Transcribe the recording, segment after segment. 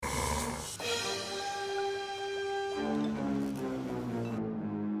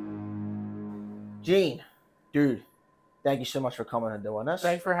Gene, dude, thank you so much for coming and doing this.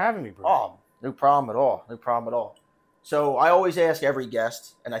 Thanks for having me, Bruce. No problem at all. No problem at all. So I always ask every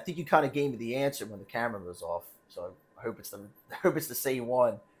guest, and I think you kind of gave me the answer when the camera was off. So I hope it's the I hope it's the same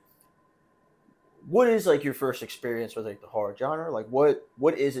one. What is like your first experience with like the horror genre? Like what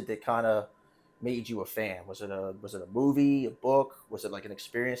is it that kind of made you a fan? Was it a movie, a book? Was it like an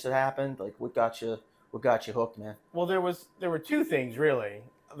experience that happened? Like what got you hooked, man? Well, there were two things really.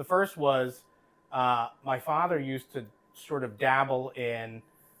 The first was my father used to sort of dabble in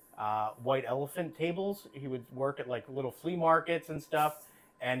white elephant tables. He would work at like little flea markets and stuff,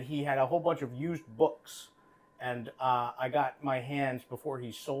 and he had a whole bunch of used books. And I got my hands before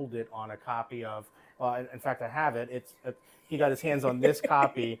he sold it on a copy of. Well, in fact, I have it. He got his hands on this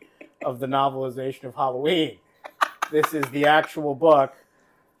copy of the novelization of Halloween. This is the actual book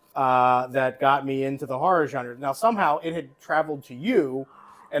that got me into the horror genre. Now, somehow it had traveled to you,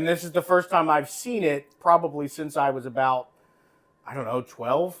 and this is the first time I've seen it probably since I was about, I don't know,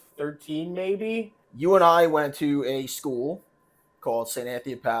 12, 13 maybe. You and I went to a school called St.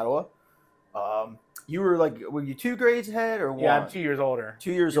 Anthony of Padua. You were you 2 grades ahead or one? Yeah, I'm 2 years older.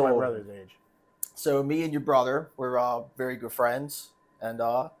 2 years You're old. my brother's age. So me and your brother were very good friends, and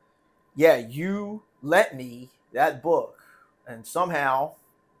yeah, you lent me that book, and somehow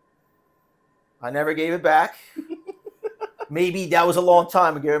I never gave it back. Maybe that was a long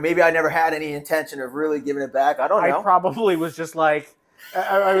time ago. Maybe I never had any intention of really giving it back. I don't know. I probably was just like,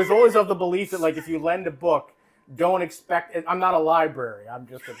 I was always of the belief that like if you lend a book, don't expect it. I'm not a library. I'm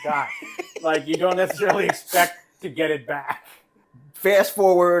just a guy. Like you don't necessarily expect to get it back. Fast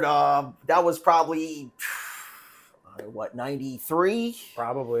forward, that was probably 93?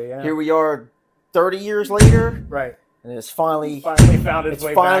 Probably, yeah. Here we are 30 years later. Right. And it's finally found its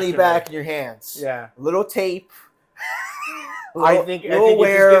way back in your hands. Yeah. A little tape. I think it just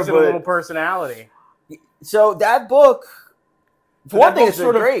gives it a little personality. So that book, for one thing, it's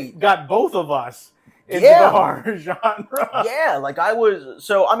sort of great. Got both of us into the horror genre. Yeah, like I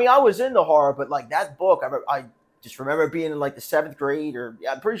was in the horror, but like that book, I just remember being in like the 7th grade, or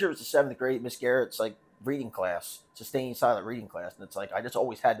I'm pretty sure it was the 7th grade, Miss Garrett's like reading class, sustained silent reading class, and it's like I just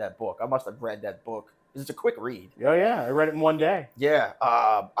always had that book. I must have read that book. It's a quick read. Oh yeah, I read it in one day. Yeah,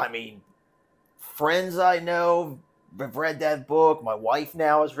 friends I know have read that book. My wife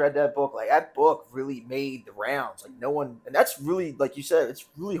now has read that book. Like that book really made the rounds. Like no one, and that's really, like you said, it's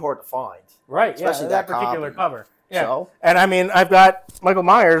really hard to find. Right. Especially that particular copy. cover. Yeah. So, and I mean, I've got Michael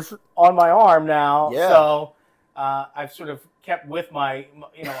Myers on my arm now. Yeah. So I've sort of kept with my,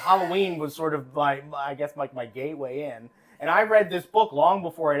 Halloween was sort of my gateway in. And I read this book long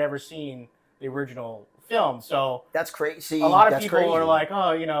before I'd ever seen the original film. So that's crazy. A lot of people are like,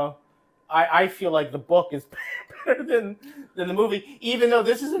 oh, I feel like the book is better than the movie, even though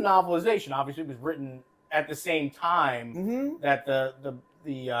this is a novelization. Obviously, it was written at the same time that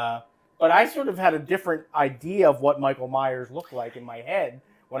but I sort of had a different idea of what Michael Myers looked like in my head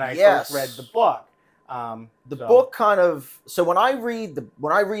when I first read the book. The book kind of, so when I read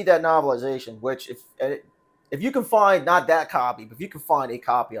that novelization, which if you can find, not that copy, but if you can find a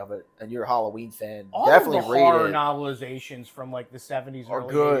copy of it and you're a Halloween fan, definitely read it. All the horror novelizations from like the 70s are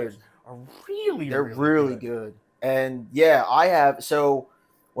early good. 80s are really, they're really good. And yeah, I have. So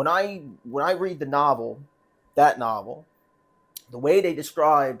when I read that novel, the way they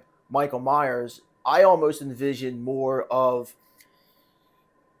describe Michael Myers, I almost envision more of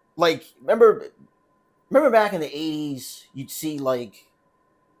like remember back in the 80s, you'd see like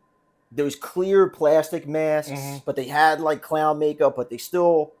those clear plastic masks, but they had like clown makeup, but they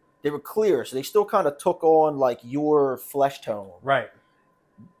were clear, so they still kind of took on like your flesh tone. Right.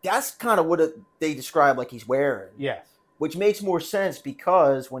 That's kind of what they describe like he's wearing. Yes. Which makes more sense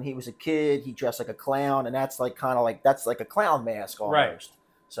because when he was a kid, he dressed like a clown, and that's like kind of like that's like a clown mask almost. Right.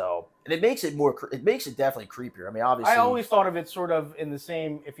 So, and it makes it definitely creepier. I mean, obviously, I always thought of it sort of in the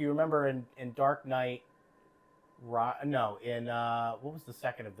same. If you remember in Dark Knight, what was the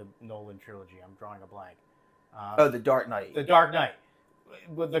second of the Nolan trilogy? I'm drawing a blank. The Dark Knight. The Dark Knight,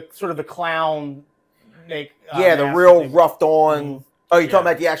 with the sort of the clown make. The real roughed on. Oh, you're talking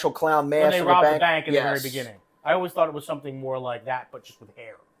about the actual clown mask? When they robbed the bank in the very beginning. I always thought it was something more like that, but just with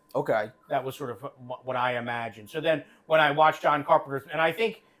hair. Okay. That was sort of what I imagined. So then when I watched John Carpenter's, and I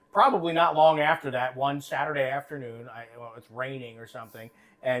think probably not long after that, one Saturday afternoon, it's raining or something,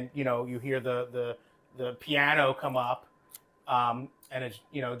 and you hear the piano come up, and it's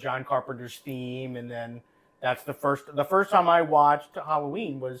John Carpenter's theme, and then that's the first time I watched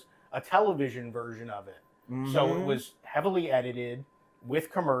Halloween was a television version of it. So it was heavily edited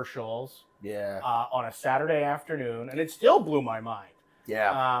with commercials. Yeah. On a Saturday afternoon, and it still blew my mind.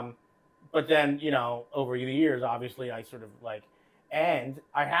 Yeah. But then, over the years, obviously, I sort of like, and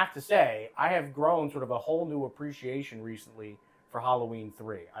I have to say, I have grown sort of a whole new appreciation recently for Halloween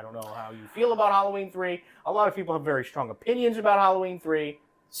 3. I don't know how you feel about Halloween 3. A lot of people have very strong opinions about Halloween 3.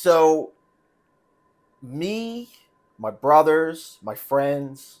 So, me, my brothers, my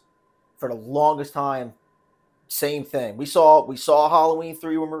friends, for the longest time, same thing. We saw Halloween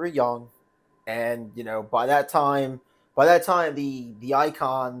 3 when we were young, and by that time the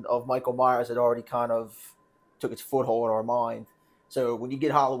icon of Michael Myers had already kind of took its foothold in our mind. So when you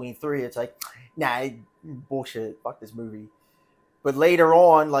get Halloween 3, it's like, nah, bullshit, fuck this movie. But later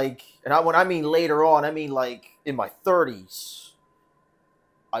on, like, when I mean later on, I mean like in my 30s,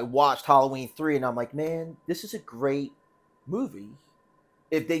 I watched Halloween 3 and I'm like, man, this is a great movie.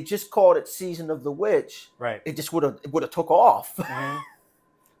 If they just called it Season of the Witch, right, it just would have took off. Mm-hmm.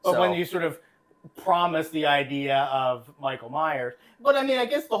 But when you sort of promise the idea of Michael Myers, but I mean, I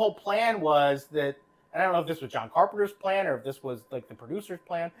guess the whole plan was that, and I don't know if this was John Carpenter's plan or if this was like the producer's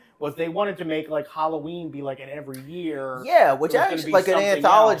plan, was they wanted to make like Halloween be like an every year. Yeah, which actually like an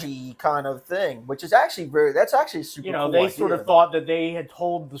anthology kind of thing, which is actually that's actually super cool. They sort of thought that they had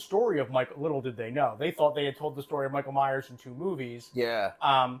told the story of Michael. Little did they know, they thought they had told the story of Michael Myers in 2 movies. Yeah.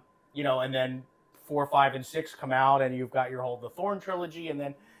 And then 4, 5, and 6 come out, and you've got the Thorn trilogy, and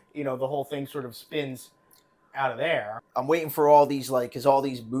then the whole thing sort of spins out of there. I'm waiting for all these, because all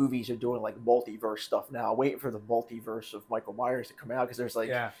these movies are doing like multiverse stuff now. I'm waiting for the multiverse of Michael Myers to come out, because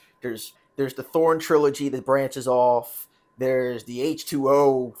there's there's the Thorn trilogy that branches off. There's the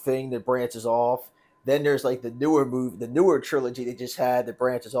H2O thing that branches off. Then there's like the newer trilogy they just had that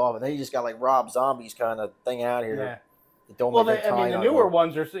branches off, and then you just got like Rob Zombie's kind of thing out here. Yeah. The newer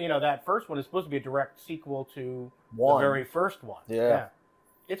ones are, that first one is supposed to be a direct sequel to the very first one. Yeah.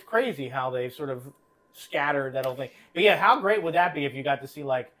 It's crazy how they've sort of scattered that whole thing. But yeah, how great would that be if you got to see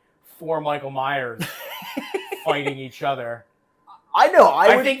like 4 Michael Myers fighting each other? I know.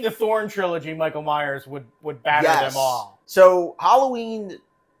 I think the Thorn trilogy, Michael Myers would batter them all. So Halloween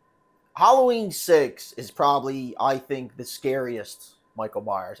 6 is probably, I think, the scariest Michael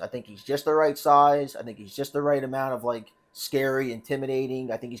Myers. I think he's just the right size. I think he's just the right amount of like scary,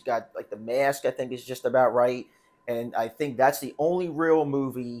 intimidating. I think he's got like the mask, I think, is just about right. And I think that's the only real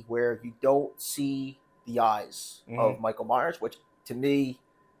movie where you don't see the eyes of Michael Myers, which to me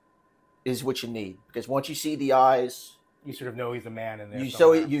is what you need. Because once you see the eyes, you sort of know he's a man in there.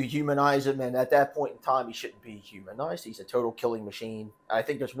 You humanize him, and at that point in time, he shouldn't be humanized. He's a total killing machine. I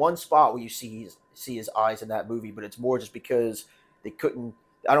think there's one spot where you see his eyes in that movie, but it's more just because they couldn't.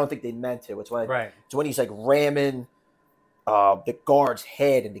 I don't think they meant to. It's when he's like ramming the guard's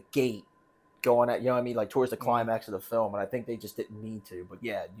head in the gate, going at like towards the climax of the film, and I think they just didn't mean to. But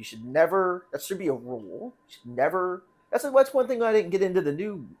yeah, you should never. That should be a rule. You should never. That's one thing I didn't get into the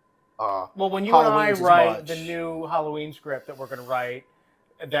new. When you and I write the new Halloween script that we're going to write,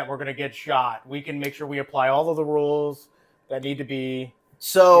 that we're going to get shot, we can make sure we apply all of the rules that need to be.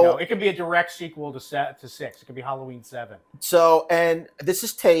 So it could be a direct sequel to 6. It could be Halloween 7. So, and this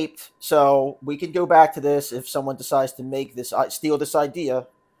is taped, so we could go back to this if someone decides to steal this idea.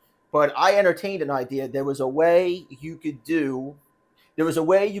 But I entertained an idea. There was a way you could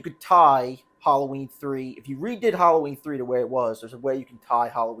tie Halloween 3. If you redid Halloween 3 the way it was, there's a way you can tie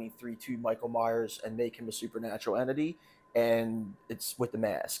Halloween 3 to Michael Myers and make him a supernatural entity, and it's with the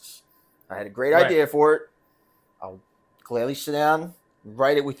masks. I had a great idea for it. I'll gladly sit down,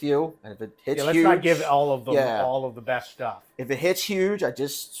 write it with you, and if it hits huge... let's not give all of the best stuff. If it hits huge, I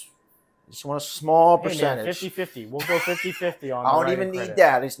just want a small percentage. 50-50. We'll go 50-50 on I don't even need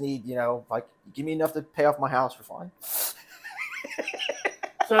that. I just need, like, give me enough to pay off my house for fun.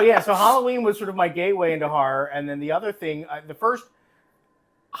 So Halloween was sort of my gateway into horror, and then the other thing, the first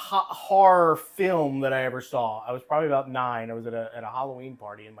horror film that I ever saw, I was probably about 9. I was at a Halloween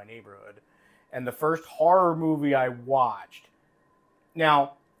party in my neighborhood, and the first horror movie I watched.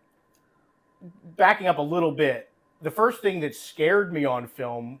 Now, backing up a little bit, the first thing that scared me on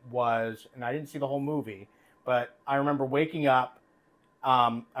film was, and I didn't see the whole movie, but I remember waking up.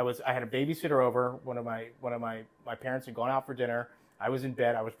 I had a babysitter over. One of my parents had gone out for dinner. I was in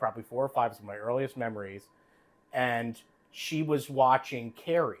bed. I was probably 4 or 5. It's my earliest memories. And she was watching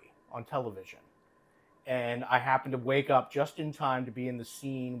Carrie on television. And I happened to wake up just in time to be in the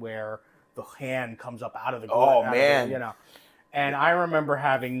scene where the hand comes up out of the man. And I remember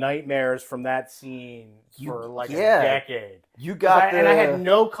having nightmares from that scene for a decade. And I had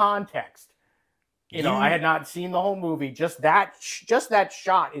no context. I had not seen the whole movie. Just that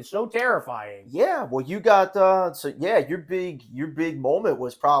shot is so terrifying. Yeah, well, you got your big moment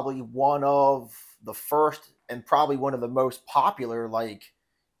was probably one of the first and probably one of the most popular like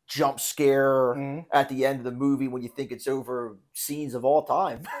jump scare Mhm. at the end of the movie when you think it's over scenes of all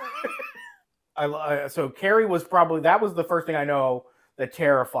time. So Carrie was probably that was the first thing I know that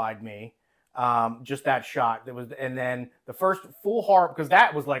terrified me. Just that shot that was, and then the first full horror because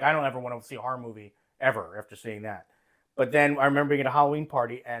that was like I don't ever want to see a horror movie ever after seeing that. But then I remember being at a Halloween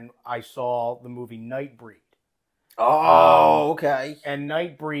party and I saw the movie Nightbreed. Oh, okay. And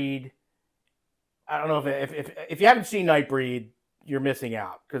Nightbreed, I don't know if you haven't seen Nightbreed, you're missing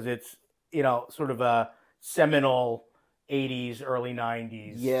out because it's sort of a seminal '80s, early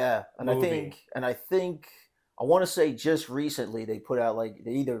 '90s Yeah, movie. I think I want to say just recently they put out like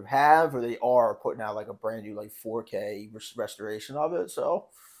they either have or they are putting out like a brand new like 4K restoration of it. So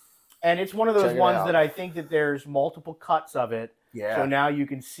And it's one of those check it ones that out. I think that there's multiple cuts of it, so Yeah. now you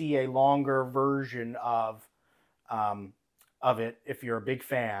can see a longer version um, of it if you're a big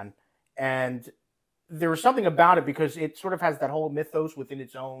fan. And there was something about it because it sort of has that whole mythos within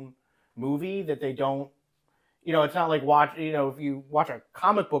its own movie that they don't. It's not like if you watch a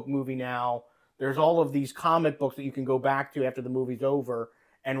comic book movie now, there's all of these comic books that you can go back to after the movie's over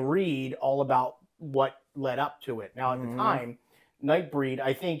and read all about what led up to it. Now, at the Hmm. time, Nightbreed,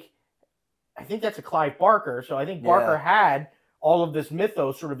 I think that's a Clive Barker. So I think Barker Yeah. had all of this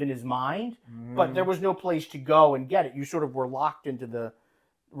mythos sort of in his mind, but there Hmm. was no place to go and get it. You sort of were locked into the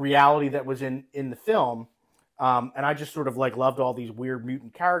reality that was in the film. And I just sort of like loved all these weird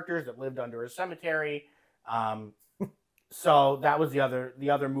mutant characters that lived under a cemetery. Um, so that was the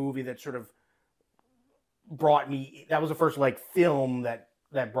other movie that sort of brought me. That was the first like film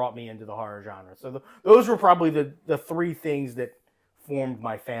that brought me into the horror genre. So those were probably the three things that formed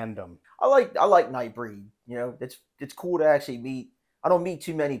my fandom. I like Nightbreed. It's cool to actually meet. I don't meet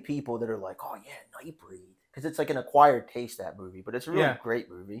too many people that are like, oh yeah, Nightbreed, because it's like an acquired taste that movie, but it's a really Yeah. great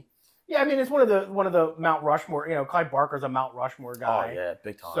movie. Yeah, I mean it's one of the Mount Rushmore. Clive Barker's a Mount Rushmore Oh guy. yeah,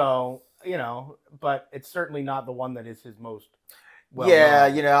 big time. So but it's certainly not the one that is his most well Yeah,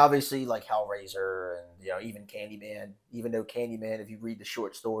 known. obviously like Hellraiser and even Candyman. Even though Candyman, if you read the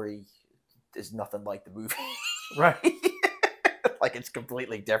short story, is nothing like the movie. Right. Like it's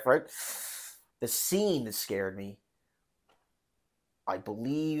completely different. The scene that scared me. I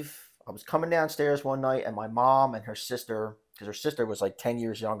believe I was coming downstairs one night and my mom and her sister, because her sister was like 10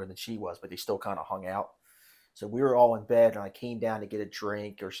 years younger than she was, but they still kind of hung out. So we were all in bed, and I came down to get a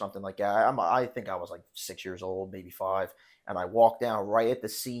drink or something like that. I think I was like 6 years old, maybe five, and I walked down right at the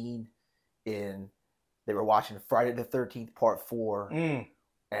scene in. They were watching Friday the 13th Part Four, Mm.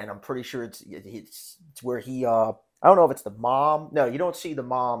 and I'm pretty sure it's where he. I don't know if it's the mom. No, you don't see the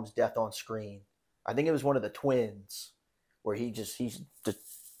mom's death on screen. I think it was one of the twins, where he's just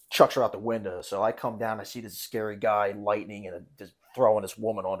chucks her out the window. So I come down, I see this scary guy lightning and just throwing this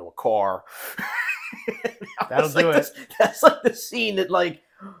woman onto a car. That'll do it. That's like the scene that like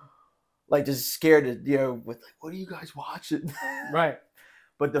just scared it, with like, what are you guys watching? Right.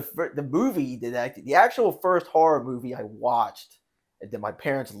 But the movie the actual first horror movie I watched, and then my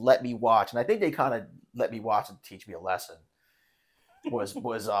parents let me watch, and I think they kind of let me watch and teach me a lesson. Was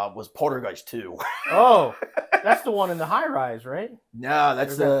Poltergeist 2. Oh, that's the one in the high rise, right? No, Or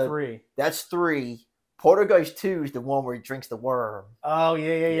is that 3? that's 3. Poltergeist 2 is the one where he drinks the worm. Oh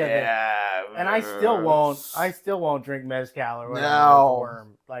yeah. And I still won't drink mezcal or whatever with No. the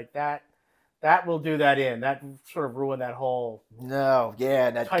worm like that. That will do that in. That sort of ruined that whole No, yeah,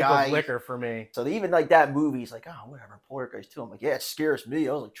 that type guy. of liquor for me. So even like that movie, he's like, oh, whatever, Poltergeist 2. I'm like, yeah, it scares me.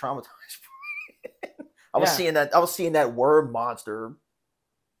 I was like traumatized. I was seeing that worm monster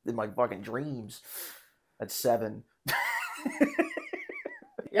in my fucking dreams at 7.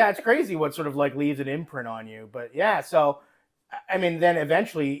 Yeah, it's crazy what sort of like leaves an imprint on you. But yeah, so I mean, then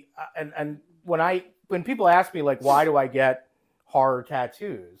eventually, and when people ask me like, why do I get horror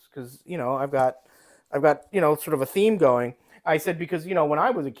tattoos? Because I've got sort of a theme going. I said because when I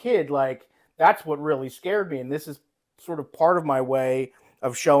was a kid, like that's what really scared me, and this is sort of part of my way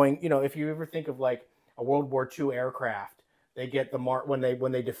of showing. If you ever think of like a World War II aircraft, they get the mark when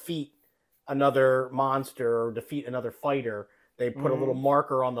they defeat another monster or defeat another fighter, they put a little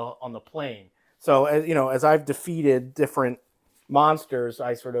marker on the plane. So as I've defeated different monsters,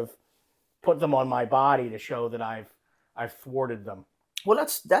 I sort of put them on my body to show that I've thwarted them. Well,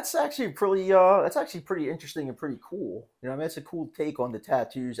 that's actually pretty interesting and pretty cool. I mean, that's a cool take on the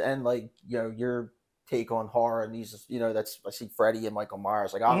tattoos and like your take on horror and these. I see Freddy and Michael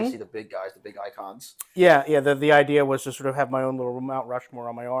Myers, like obviously the big guys, the big icons. Yeah. The idea was to sort of have my own little Mount Rushmore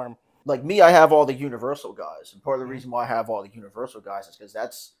on my arm. Like me, I have all the Universal guys, and part of the reason why I have all the Universal guys is because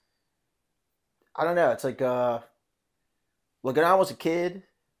I don't know. It's like when I was a kid,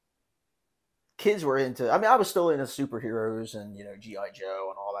 kids were into. I mean, I was still into superheroes and GI Joe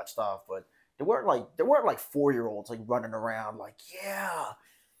and all that stuff, but there weren't like 4-year-olds like running around like yeah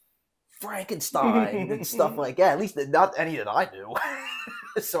Frankenstein and stuff like that. At least not any that I knew.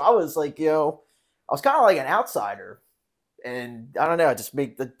 So I was like, I was kind of like an outsider, and I don't know. It just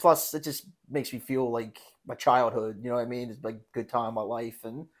make the plus. It just makes me feel like my childhood. You know what I mean? It's like a good time of my life,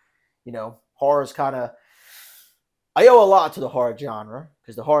 and horror's kind of. I owe a lot to the horror genre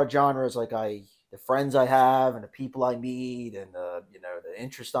because the horror genre is like the friends I have and the people I meet and the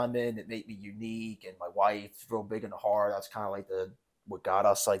interest I'm in that make me unique. And my wife's real big into horror. That's kind of like the what got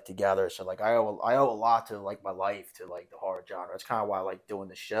us like together. So like I owe a lot to like my life to like the horror genre. That's kind of why I like doing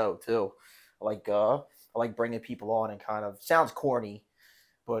the show too. I like bringing people on and kind of sounds corny,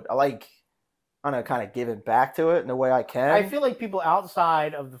 but I don't know, kind of giving back to it in the way I can. I feel like people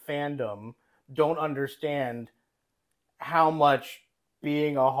outside of the fandom don't understand how much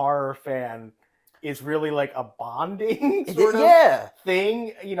being a horror fan is really like a bonding sort of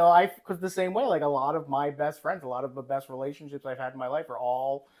thing. Because the same way, like a lot of my best friends, a lot of the best relationships I've had in my life are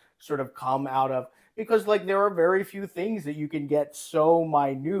all sort of come out of, because like there are very few things that you can get so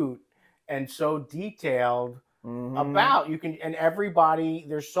minute and so detailed about. And everybody,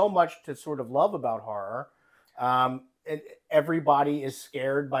 there's so much to sort of love about horror. And everybody is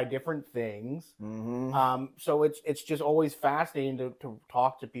scared by different things. So it's just always fascinating to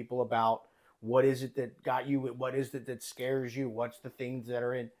talk to people about what is it that got you, what is it that scares you, what's the things that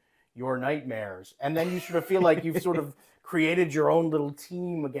are in your nightmares, and then you sort of feel like you've sort of created your own little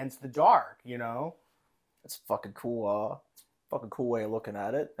team against the dark. That's fucking cool. Fucking cool way of looking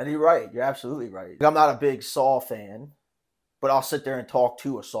at it. And you're right. You're absolutely right. I'm not a big Saw fan, but I'll sit there and talk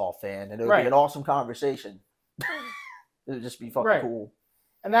to a Saw fan, and it'll be an awesome conversation. It would just be fucking cool.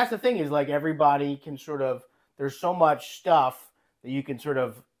 And that's the thing is like everybody can sort of, there's so much stuff that you can sort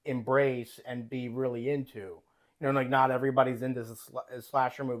of embrace and be really into. Like not everybody's into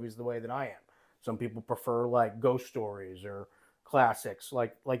slasher movies the way that I am. Some people prefer like ghost stories or classics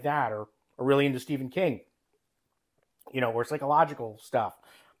like that, or really into Stephen King, or psychological stuff.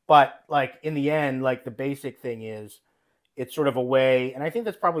 But like in the end, like the basic thing is it's sort of a way, and I think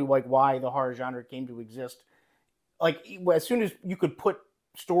that's probably like why the horror genre came to exist. Like as soon as you could put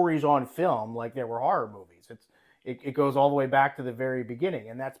stories on film, like there were horror movies. It goes all the way back to the very beginning,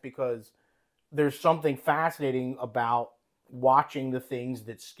 and that's because there's something fascinating about watching the things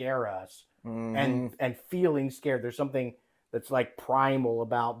that scare us and feeling scared. There's something that's like primal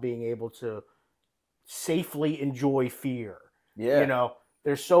about being able to safely enjoy fear. Yeah.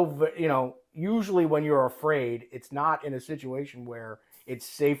 There's usually when you're afraid, it's not in a situation where it's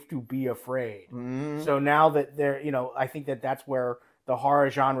safe to be afraid. So now that I think that's where the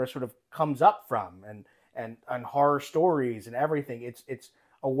horror genre sort of comes up from, and horror stories and everything. It's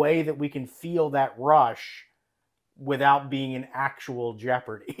a way that we can feel that rush without being in actual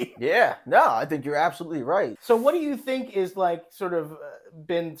jeopardy. Yeah, no, I think you're absolutely right. So what do you think is like sort of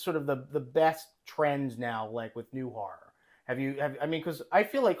been sort of the best trends now, like with new horror? I mean, because I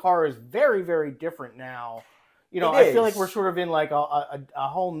feel like horror is very, very different now. I feel like we're sort of in like a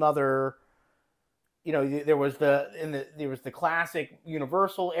whole nother, there was the classic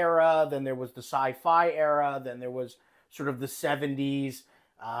Universal era, then there was the sci-fi era, then there was sort of the 70s,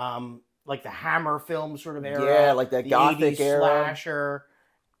 like the Hammer film sort of era. Yeah, like that Gothic era. Slasher.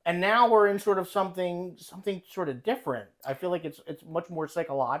 And now we're in sort of something sort of different. I feel like it's much more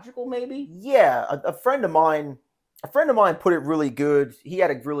psychological, maybe. Yeah, a friend of mine put it really good. He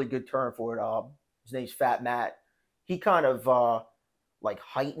had a really good term for it. His name's Fat Matt. He kind of like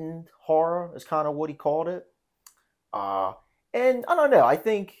heightened horror is kind of what he called it. And I don't know. I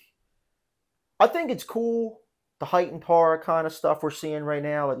think it's cool, the heightened horror kind of stuff we're seeing right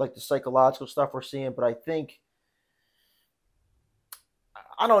now, like the psychological stuff we're seeing. But I think,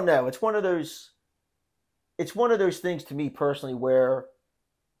 I don't know. It's one of those things to me personally where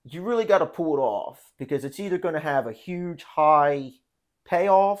you really got to pull it off, because it's either going to have a huge high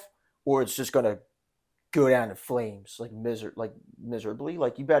payoff or it's just going to go down in flames like miserably.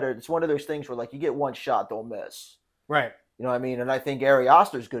 Like you better. It's one of those things where like you get one shot, don't miss. Right. You know what I mean? And I think Ari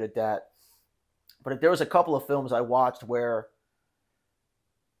Aster's good at that. But there was a couple of films I watched where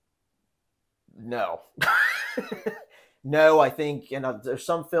no. No, I think, and there's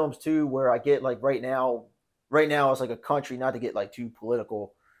some films too where I get like right now it's like a country, not to get like too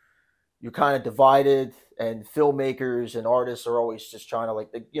political, you're kind of divided, and filmmakers and artists are always just trying to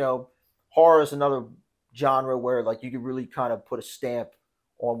like, horror is another genre where like you can really kind of put a stamp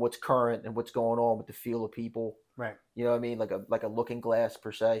on what's current and what's going on with the feel of people. Right. You know what I mean? Like a looking glass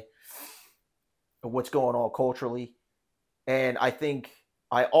per se of what's going on culturally. And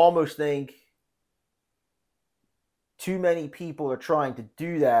I almost think too many people are trying to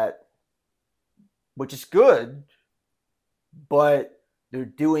do that, which is good, but they're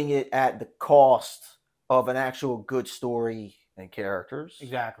doing it at the cost of an actual good story and characters.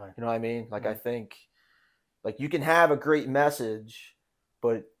 Exactly. You know what I mean? Like, I think, like, you can have a great message,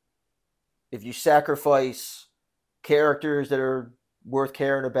 but if you sacrifice characters that are worth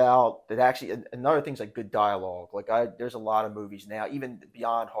caring about, that actually, another thing's like good dialogue. Like, there's a lot of movies now, even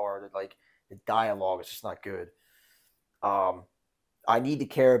beyond horror, that like the dialogue is just not good. I need to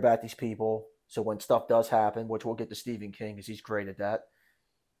care about these people. So when stuff does happen, which we'll get to Stephen King because he's great at that,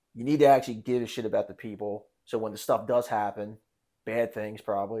 you need to actually give a shit about the people. So when the stuff does happen, bad things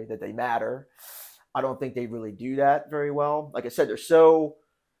probably, that they matter. I don't think they really do that very well. Like I said, they're so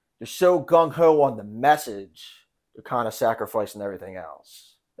gung ho on the message, they're kind of sacrificing everything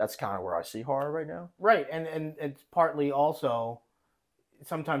else. That's kind of where I see horror right now. Right, and it's partly also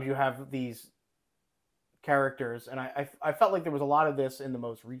sometimes you have these characters, and I felt like there was a lot of this in the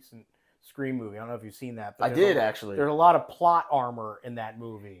most recent Scream movie. I don't know if you've seen that. But I did actually. There's a lot of plot armor in that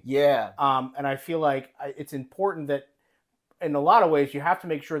movie. Yeah. And I feel like it's important that in a lot of ways you have to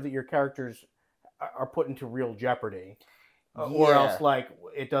make sure that your characters are put into real jeopardy, or else like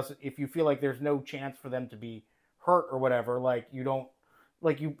it doesn't. If you feel like there's no chance for them to be hurt or whatever, like you don't,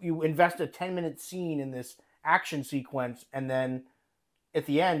 like you invest a 10-minute scene in this action sequence, and then at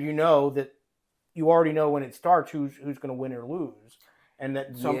the end you know that you already know when it starts who's going to win or lose. And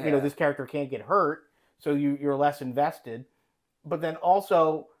that this character can't get hurt, so you're less invested. But then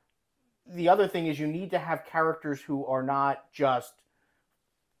also, the other thing is you need to have characters who are not just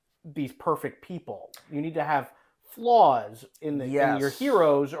these perfect people. You need to have flaws in your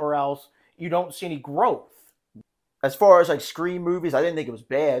heroes, or else you don't see any growth. As far as like Scream movies, I didn't think it was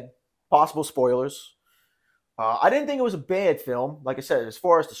bad. Possible spoilers. I didn't think it was a bad film. Like I said, as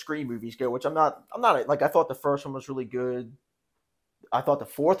far as the Scream movies go, which I'm not like, I thought the first one was really good. I thought the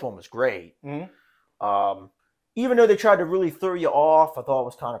fourth one was great. Mm-hmm. Even though they tried to really throw you off, I thought it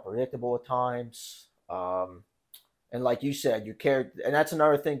was kind of predictable at times. And like you said, your character, and that's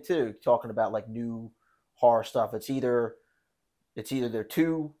another thing too, talking about like new horror stuff. It's either they're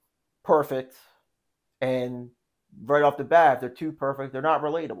too perfect, and right off the bat, if they're too perfect, they're not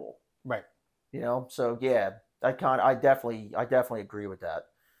relatable. Right. You know? So yeah, I definitely agree with that.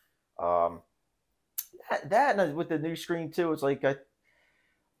 That and with the new Scream too, it's like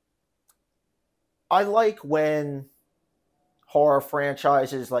I like when horror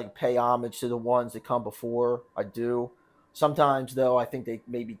franchises like pay homage to the ones that come before. I do. Sometimes though, I think they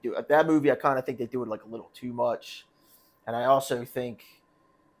maybe do that movie. I kind of think they do it like a little too much, and I also think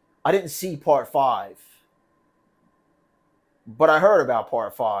I didn't see Part 5, but I heard about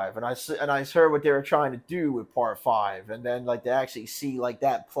Part 5, and I heard what they were trying to do with Part 5, and then like to actually see like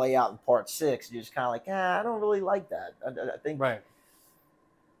that play out in Part 6, you're just kind of like, I don't really like that. I think right.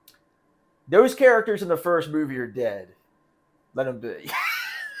 Those characters in the first movie are dead. Let them be.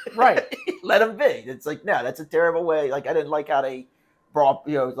 Right. Let them be. It's like, no, that's a terrible way. Like, I didn't like how they brought,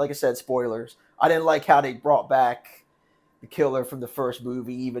 like I said, spoilers. I didn't like how they brought back the killer from the first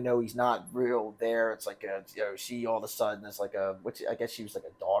movie, even though he's not real there. It's like she all of a sudden is like I guess she was like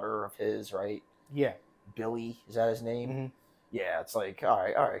a daughter of his, right? Yeah. Billy, is that his name? Mm-hmm. Yeah, it's like, all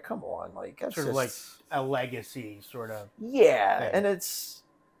right, come on. Like, that's sort of like a legacy, sort of. Yeah, thing. And it's,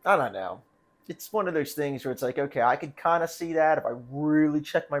 I don't know. It's one of those things where it's like, okay, I could kind of see that if I really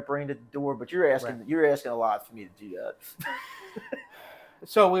check my brain at the door, but you're asking a lot for me to do that.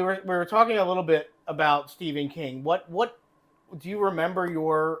 So we were talking a little bit about Stephen King. What do you remember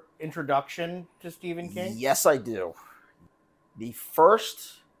your introduction to Stephen King? Yes, I do. The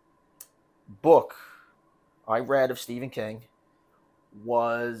first book I read of Stephen King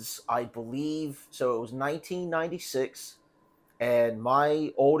was, I believe, so it was 1996, and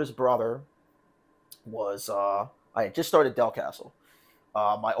my oldest brother was I had just started Del Castle.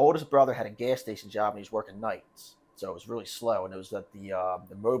 My oldest brother had a gas station job and he was working nights, so it was really slow. And it was at the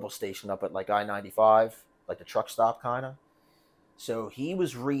mobile station up at like I-95, like the truck stop kind of. So he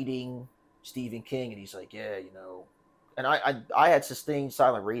was reading Stephen King, and he's like, yeah, And I had sustained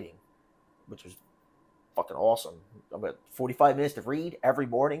silent reading, which was fucking awesome. I'm at 45 minutes to read every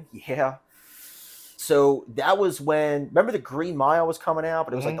morning. Yeah. So that was when, remember the Green Mile was coming out,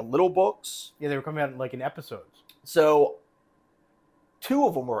 but it was like the little books. Yeah, they were coming out like in episodes. So 2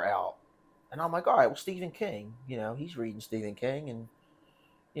 of them were out. And I'm like, all right, well, Stephen King, he's reading Stephen King.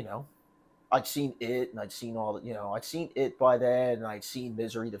 And, I'd seen it, and I'd seen all the, I'd seen it by then, and I'd seen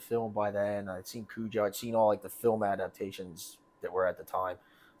Misery, the film, by then. And I'd seen Cujo. I'd seen all like the film adaptations that were at the time.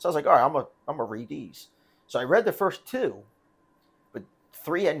 So I was like, all right, I'm gonna read these. So I read the first 2, but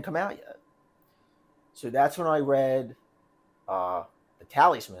 3 hadn't come out yet. So that's when I read The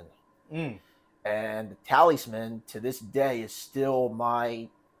Talisman. Mm. And The Talisman to this day is still my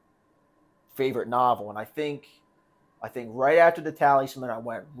favorite novel. And I think right after The Talisman, I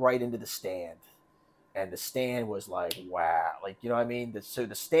went right into The Stand. And The Stand was like, wow. Like, you know what I mean? So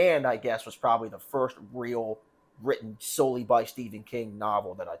The Stand, I guess, was probably the first real written solely by Stephen King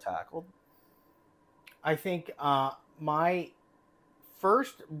novel that I tackled. I think my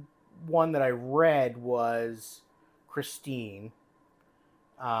first one that I read was Christine.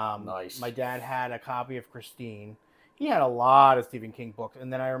 Nice. My dad had a copy of Christine. He had a lot of Stephen King books,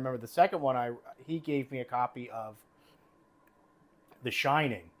 and then I remember the second one. He gave me a copy of The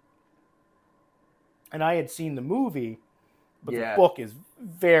Shining, and I had seen the movie, but the book is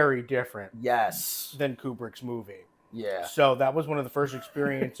very different. Yes. Than Kubrick's movie. Yeah. So that was one of the first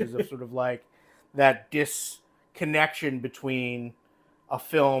experiences of sort of like that disconnection between a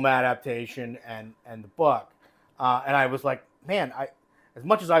film adaptation and the book, and I was like, man, as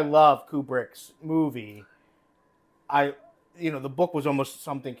much as I love Kubrick's movie, the book was almost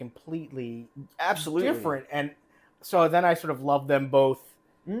something completely absolutely different, and so then I sort of loved them both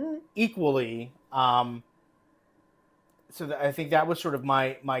equally. So I think that was sort of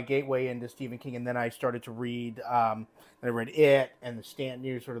my gateway into Stephen King, and then I started to read. I read It and The Stand,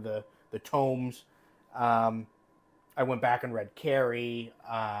 sort of the tomes. I went back and read Carrie,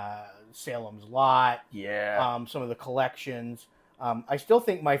 Salem's Lot. Yeah. Some of the collections. I still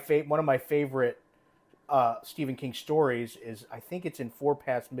think one of my favorite Stephen King stories is, I think it's in 4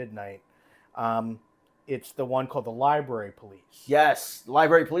 Past Midnight. It's the one called The Library Police. Yes,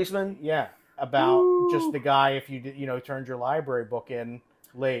 Library Policeman. Yeah, about just the guy, if you turned your library book in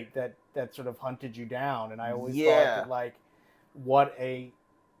late, that sort of hunted you down. And I always thought that, like, what a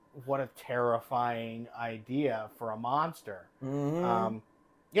terrifying idea for a monster. Mm-hmm.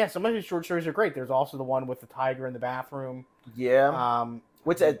 Some of his short stories are great. There's also the one with the tiger in the bathroom. Yeah.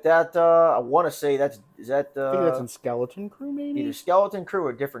 What's that? I want to say I think that's in Skeleton Crew, maybe? Either Skeleton Crew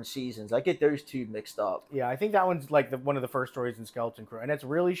or different seasons. I get those two mixed up. Yeah, I think that one's like one of the first stories in Skeleton Crew. And it's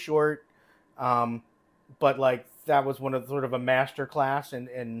really short, but like that was one of sort of a master class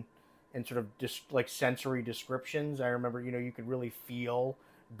in sort of like sensory descriptions. I remember, you could really feel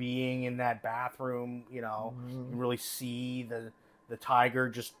being in that bathroom, you really see the tiger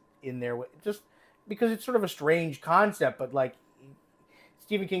just in there, just because it's sort of a strange concept, but like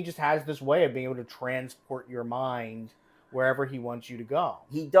Stephen King just has this way of being able to transport your mind wherever he wants you to go.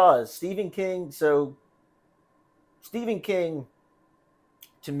 He does. Stephen King,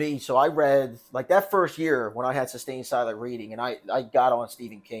 to me, so I read, like, that first year when I had sustained silent reading, and I got on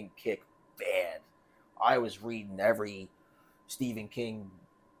Stephen King kick bad. I was reading every Stephen King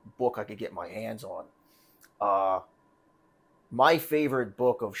book I could get my hands on. My favorite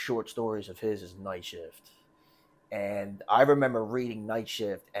book of short stories of his is Night Shift. And I remember reading Night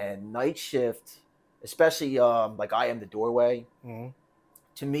Shift, especially like I Am the Doorway. Mm-hmm.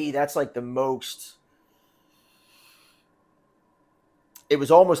 To me, that's like the most. It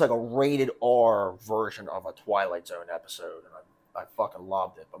was almost like a rated R version of a Twilight Zone episode, and I fucking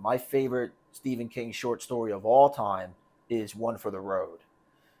loved it. But my favorite Stephen King short story of all time is One for the Road.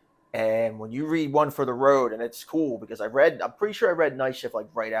 And when you read One for the Road, and it's cool because I'm pretty sure I read Night Shift like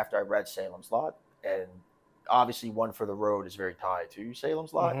right after I read Salem's Lot, and obviously One for the Road is very tied to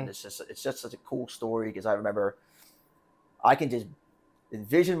Salem's Lot. Mm-hmm. And it's just such a cool story because I remember I can just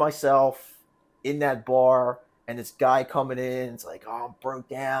envision myself in that bar and this guy coming in. It's like, oh, I'm broke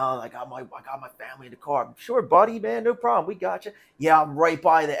down. I got my family in the car. I'm sure, buddy, man, no problem. We got you. Yeah, I'm right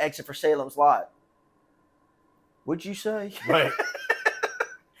by the exit for Salem's Lot. What'd you say? Right.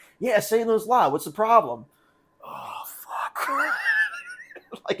 Yeah, Salem's Lot. What's the problem? Oh, fuck.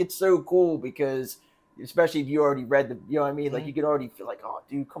 Like, it's so cool because, especially if you already read you know what I mean? Like, you can already feel like, oh,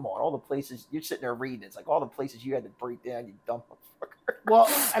 dude, come on. All the places, you're sitting there reading. It's like all the places you had to break down, you dumb motherfucker. Well,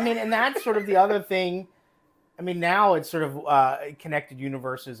 I mean, and that's sort of the other thing. I mean, now it's sort of connected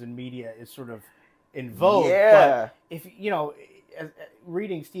universes and media is sort of in vogue. Yeah. But if,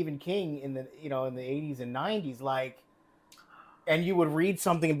 reading Stephen King in the 80s and 90s, like, and you would read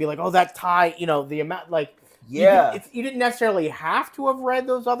something and be like, oh, that tie, the amount, like, yeah, you didn't necessarily have to have read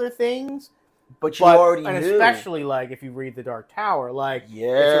those other things, but you already and knew. Especially like if you read The Dark Tower, like, yeah,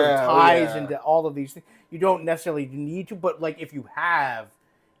 it sort of ties into all of these things. You don't necessarily need to, but like if you have,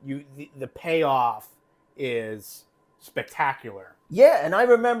 the payoff is spectacular. Yeah, and I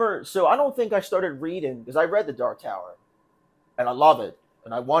remember. So I don't think I started reading because I read The Dark Tower, and I love it.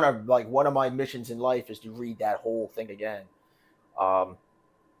 And I want to, like, one of my missions in life is to read that whole thing again.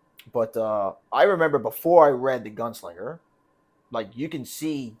 But I remember before I read The Gunslinger, like, you can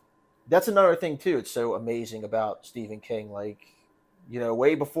see that's another thing too. It's so amazing about Stephen King. Like,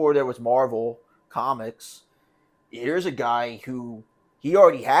 way before there was Marvel Comics, here's a guy who he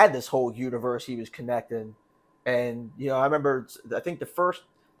already had this whole universe he was connecting. And I remember, I think the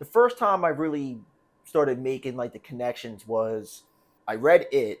first time I really started making like the connections was I read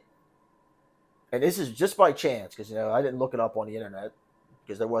it, and this is just by chance because I didn't look it up on the internet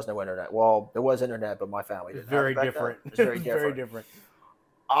because there was no internet. Well, there was internet, but my family didn't. Very different. It's very different. Very different.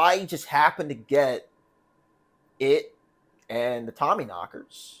 I just happened to get it and the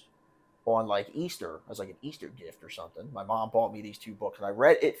Tommyknockers on like Easter as like an Easter gift or something. My mom bought me these two books, and I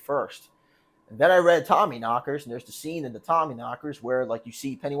read it first. And then I read Tommyknockers, and there's the scene in the Tommyknockers where like you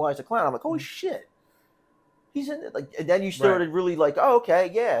see Pennywise the Clown. I'm like, holy shit, he's in it. Like, and then you started really like, oh, okay,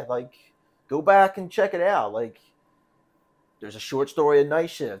 yeah, like go back and check it out. Like, there's a short story in Night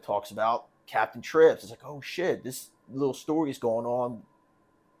Shift talks about Captain Trips. It's like, oh shit, this little story is going on,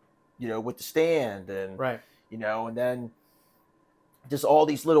 with the Stand, and and then just all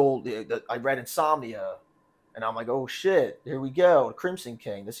these little. I read Insomnia. And I'm like, oh shit, here we go. Crimson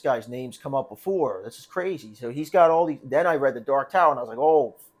King. This guy's name's come up before. This is crazy. So he's got all these. Then I read The Dark Tower, and I was like,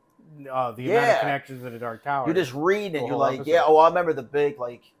 oh, the amount of connections to The Dark Tower. You're just reading it. You're like, yeah. Oh, I remember the big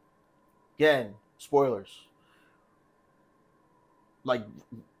again, spoilers. Like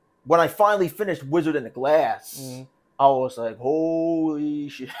when I finally finished Wizard in the Glass, I was like, holy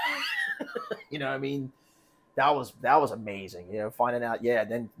shit. What I mean? That was amazing, finding out,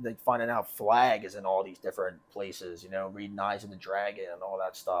 then finding out Flag is in all these different places, reading Eyes of the Dragon and all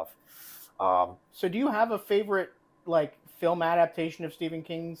that stuff. So do you have a favorite, film adaptation of Stephen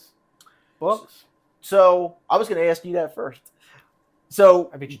King's books? So I was going to ask you that first. So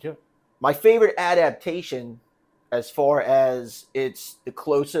I bet you do. My favorite adaptation, as far as it's the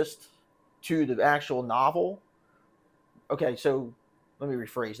closest to the actual novel. Okay, so let me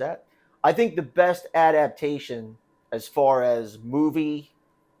rephrase that. I think the best adaptation as far as movie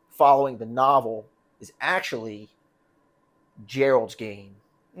following the novel is actually Gerald's Game.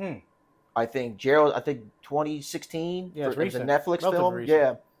 I think 2016. Yeah, it was a Netflix film. Recent.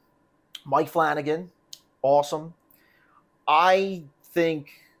 Yeah. Mike Flanagan. Awesome. I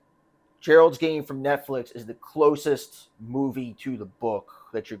think Gerald's Game from Netflix is the closest movie to the book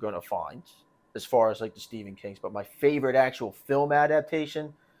that you're going to find as far as the Stephen King's. But my favorite actual film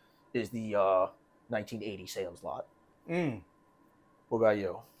adaptation is the 1980 Salem's Lot. What about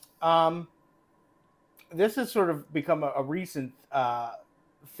you? This has sort of become a recent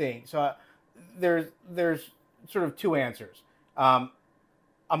thing. So there's sort of two answers. I'm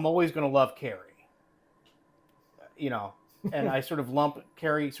always going to love Carrie. And I sort of lump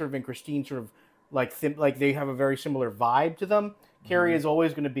Carrie sort of and Christine sort of like they have a very similar vibe to them. Carrie is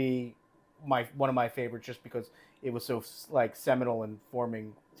always going to be one of my favorites just because it was so seminal in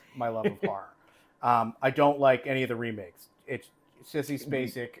forming my love of horror. I don't like any of the remakes. It's Sissy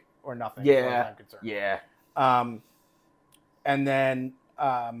Spacek or nothing. Yeah, as far as I'm concerned. Yeah. And then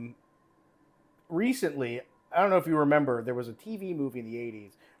recently, I don't know if you remember, there was a TV movie in the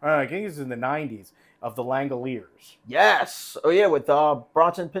 80s. I think it was in the 90s of the Langoliers. Yes. Oh yeah, with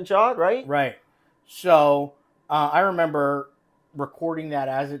Bronson Pinchot, right? Right. So I remember recording that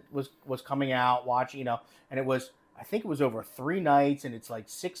as it was coming out, watching, and it was. I think it was over 3 nights, and it's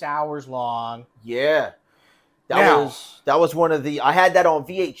 6 hours long. Yeah, that was one of the. I had that on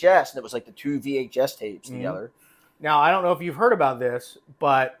VHS, and it was the 2 VHS tapes together. Now I don't know if you've heard about this,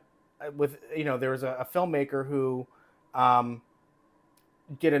 but with there was a filmmaker who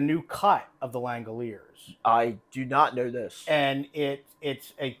did a new cut of the Langoliers. I do not know this, and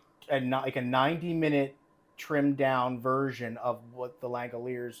it's a 90-minute trimmed down version of what the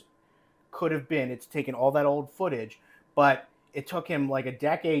Langoliers could have been. It's taken all that old footage, but it took him a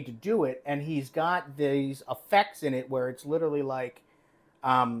decade to do it, and he's got these effects in it where it's literally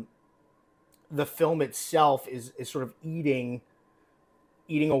the film itself is sort of eating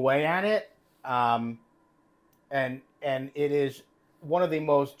away at it, and it is one of the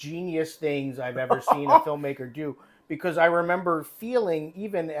most genius things I've ever seen a filmmaker do, because I remember feeling,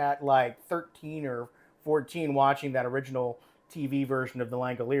 even at 13 or 14, watching that original TV version of the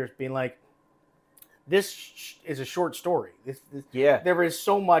Langoliers, being this is a short story. There is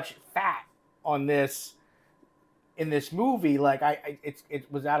so much fat on this in this movie. It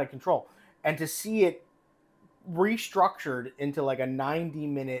was out of control, and to see it restructured into a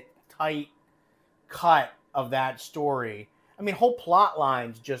 90-minute tight cut of that story. I mean, whole plot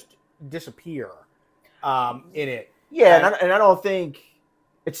lines just disappear in it. Yeah, and I don't think.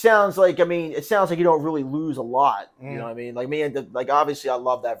 It sounds like you don't really lose a lot. You know what I mean? Obviously I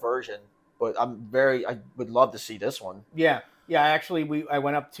love that version, but I would love to see this one. Yeah. Yeah, actually, I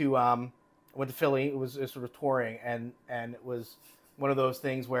went up to went to Philly. It was sort of touring, and it was one of those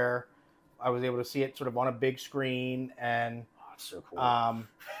things where I was able to see it sort of on a big screen, and Oh, it's so cool.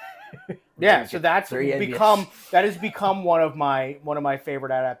 yeah. So Very that has become one of my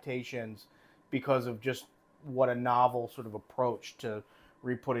favorite adaptations because of just what a novel sort of approach to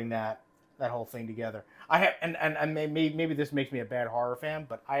re-putting that whole thing together. I have, and maybe this makes me a bad horror fan,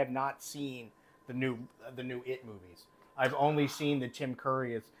 but I have not seen the new It movies. I've only seen the Tim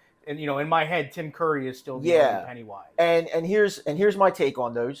Curry. And in my head, Tim Curry is still the only Pennywise. And here's my take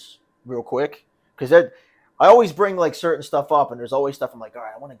on those real quick, because I always bring like certain stuff up, and there's always stuff I'm like, all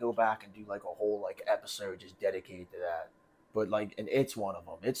right, I want to go back and do like a whole like episode just dedicated to that. But like, and it's one of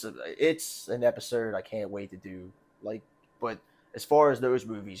them. It's an episode I can't wait to do. Like, but as far as those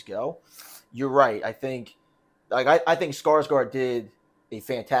movies go, you're right. I think I think Skarsgård did a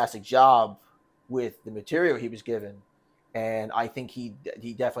fantastic job with the material he was given, and I think he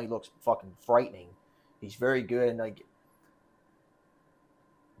definitely looks fucking frightening. He's very good, and like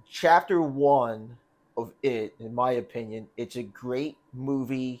chapter 1 of It, in my opinion, it's a great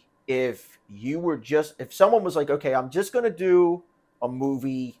movie. If someone was like, okay, I'm just gonna do a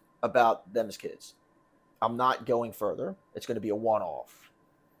movie about them as kids, I'm not going further. It's going to be a one-off.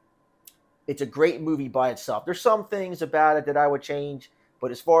 It's a great movie by itself. There's some things about it that I would change,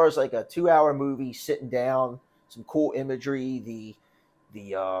 but as far as like a 2-hour movie, sitting down, some cool imagery,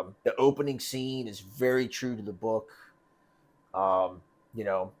 the opening scene is very true to the book.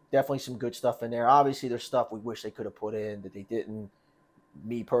 Definitely some good stuff in there. Obviously, there's stuff we wish they could have put in that they didn't.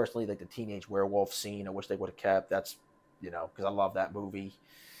 Me personally, like the teenage werewolf scene, I wish they would have kept. That's because I love that movie.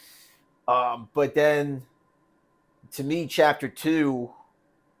 But then, to me, chapter 2,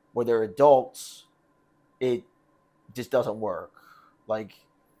 where they're adults, it just doesn't work. Like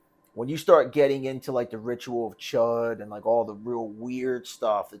when you start getting into like the ritual of Chud and like all the real weird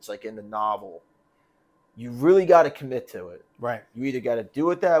stuff that's like in the novel, you really got to commit to it. Right. You either got to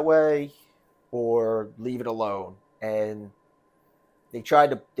do it that way or leave it alone. And they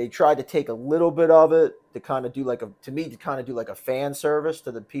tried to take a little bit of it to kind of do like a fan service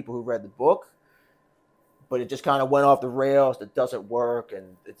to the people who read the book, but it just kind of went off the rails. It doesn't work,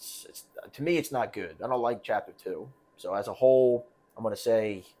 and it's to me it's not good. I don't like chapter 2. So as a whole, I'm gonna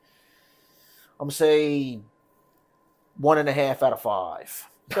say 1.5 out of 5.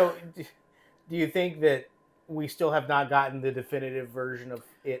 So, do you think that we still have not gotten the definitive version of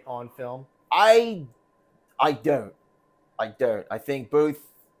It on film? I don't. I think both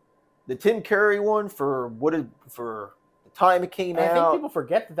the Tim Curry one for the time it came out. I think people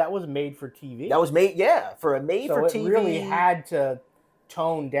forget that was made for TV. That was made, for a made for TV. It really had to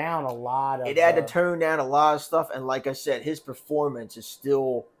tone down a lot of. It had to tone down a lot of stuff, and like I said, his performance is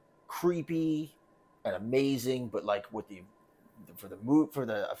still creepy and amazing. But like with for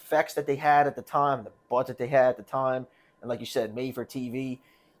the effects that they had at the time, the budget they had at the time, and like you said, made for TV,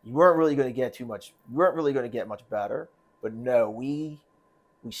 you weren't really going to get too much. You weren't really going to get much better. But no, we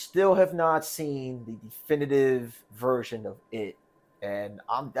still have not seen the definitive version of It, and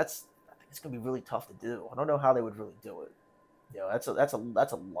I think it's gonna be really tough to do. I don't know how they would really do it. That's a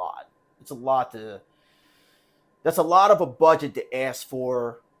lot. It's a lot that's a lot of a budget to ask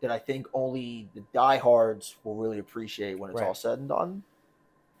for that I think only the diehards will really appreciate when it's all said and done.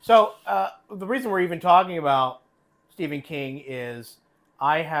 So the reason we're even talking about Stephen King is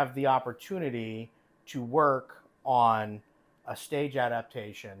I have the opportunity to work on a stage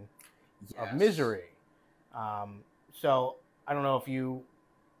adaptation of Misery. So I don't know if you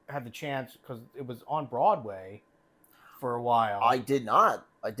had the chance, because it was on Broadway for a while. I did not.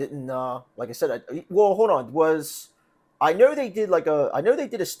 I didn't. Like I said, hold on. I know they did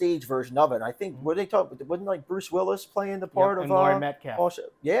a stage version of it. And I think wasn't like Bruce Willis playing the part of Laurie Metcalf.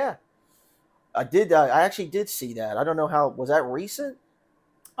 Yeah, I did. I actually did see that. I don't know how was that recent.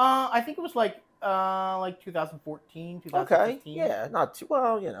 I think it was like 2014, 2015. Okay, yeah, not too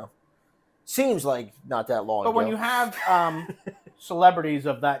well. Seems like not that long ago. But when you have celebrities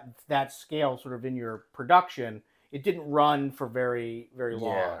of that scale sort of in your production, it didn't run for very, very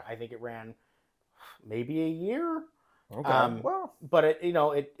long. Yeah. I think it ran maybe a year. Okay. But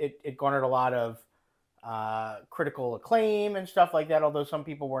it garnered a lot of critical acclaim and stuff like that. Although some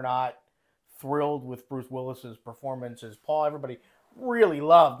people were not thrilled with Bruce Willis's performance as Paul. Everybody really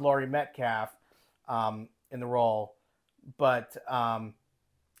loved Laurie Metcalf in the role, but and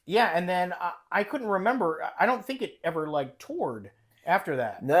then I couldn't remember. I don't think it ever toured after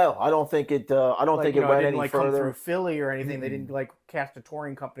that. No, I don't think it. I don't think it went any further. Come through Philly or anything. Mm-hmm. They didn't cast a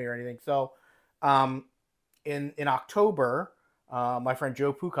touring company or anything. So, in October, my friend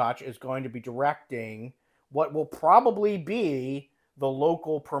Joe Pukach is going to be directing what will probably be the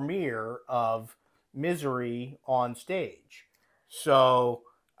local premiere of Misery on stage. So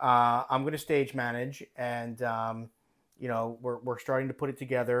I'm going to stage manage, and we're starting to put it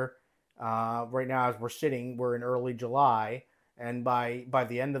together. Right now, as we're in early July, and by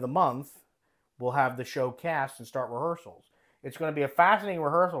the end of the month, we'll have the show cast and start rehearsals. It's going to be a fascinating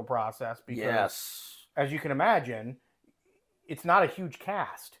rehearsal process because, Yes. as you can imagine, it's not a huge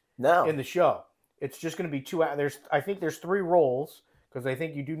cast No. in the show. It's just going to be I think there's 3 roles, because I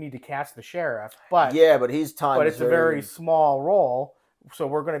think you do need to cast the sheriff. But yeah, but his time. But is it's a very small role, so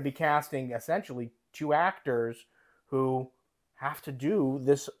we're going to be casting essentially 2 actors who have to do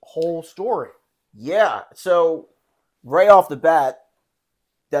this whole story. Yeah. So right off the bat,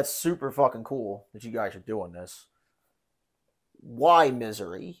 that's super fucking cool that you guys are doing this. Why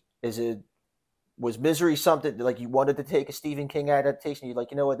Misery? Was Misery something like you wanted to take a Stephen King adaptation? You're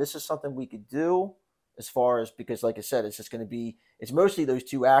like, you know what, this is something we could do, as far as, because like I said, it's just going to be, it's mostly those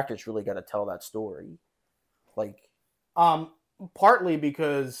 2 actors really got to tell that story. Like, partly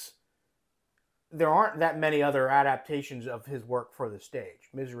because there aren't that many other adaptations of his work for the stage.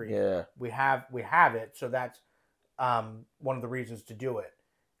 Misery, yeah, we have it, so that's one of the reasons to do it.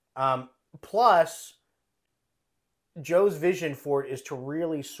 Plus, Joe's vision for it is to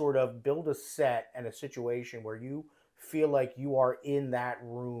really sort of build a set and a situation where you feel like you are in that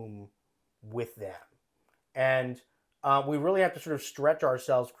room with them. And we really have to sort of stretch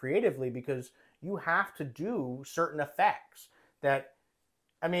ourselves creatively, because you have to do certain effects that,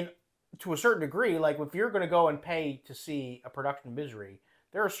 I mean, to a certain degree, like if you're going to go and pay to see a production of Misery,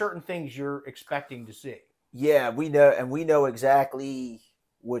 there are certain things you're expecting to see. Yeah, we know exactly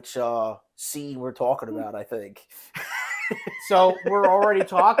which scene we're talking about, I think. So we're already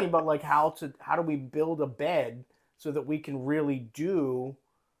talking about like how do we build a bed so that we can really do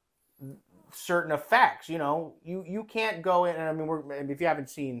certain effects. You can't go in, and I mean, if you haven't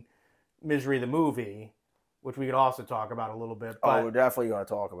seen Misery the movie, which we could also talk about a little bit. But, we're definitely going to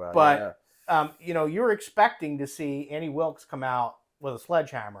talk about it. But you're expecting to see Annie Wilkes come out with a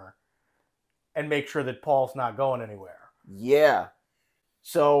sledgehammer and make sure that Paul's not going anywhere. Yeah.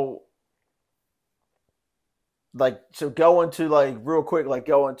 So going to real quick,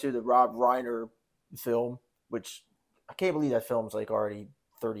 going to the Rob Reiner film, which I can't believe that film's already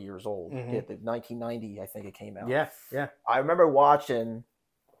 30 years old. Mm-hmm. Yeah, 1990, I think it came out. Yeah. I remember watching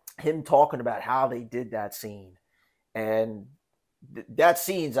him talking about how they did that scene, and that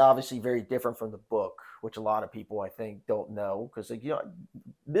scene's obviously very different from the book, which a lot of people I think don't know, because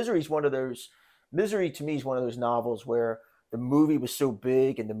Misery to me is one of those novels where the movie was so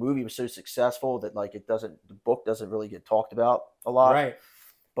big and the movie was so successful that the book doesn't really get talked about a lot. Right.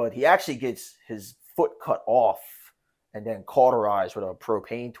 But he actually gets his foot cut off and then cauterized with a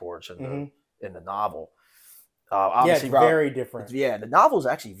propane torch in the novel. Obviously, it's very different. Yeah, the novel is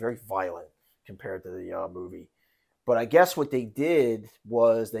actually very violent compared to the movie. But I guess what they did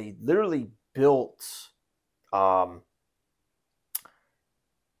was they literally built.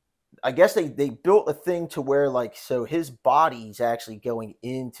 I guess they built a thing to where so his body's actually going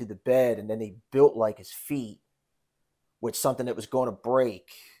into the bed, and then they built his feet with something that was going to break.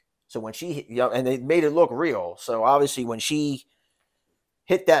 So when she, and they made it look real. So obviously when she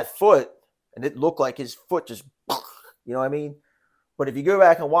hit that foot, and it looked like his foot just, you know what I mean? But if you go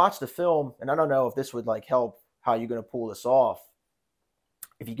back and watch the film, and I don't know if this would help how you're going to pull this off.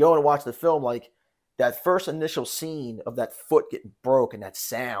 If you go and watch the film, that first initial scene of that foot getting broke and that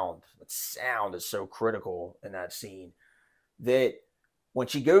sound is so critical in that scene, that when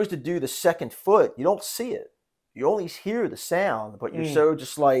she goes to do the second foot, you don't see it. You only hear the sound, but you're so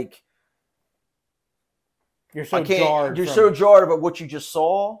just you're so jarred. You're so jarred about what you just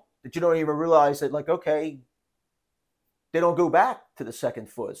saw that you don't even realize that okay, they don't go back to the second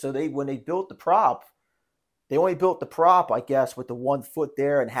foot. So when they built the prop, they only built the prop, I guess, with the 1 foot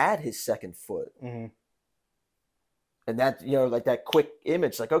there and had his second foot. Mm-hmm. And that, that quick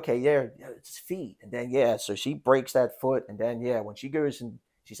image, okay, yeah, it's his feet. And then, so she breaks that foot. And then, when she goes and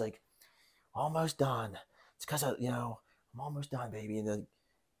she's like, almost done. It's because, I'm almost done, baby. And then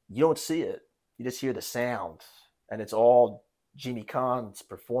you don't see it. You just hear the sound. And it's all Jimmy Kahn's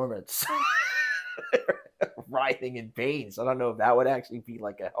performance. Writhing in pain. So I don't know if that would actually be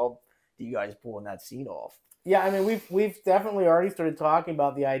a help to you guys pulling that scene off. Yeah, I mean, we've definitely already started talking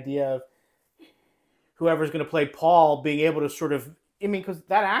about the idea of whoever's going to play Paul being able to sort of, because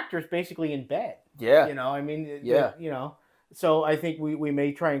that actor is basically in bed. Yeah. Yeah. So I think we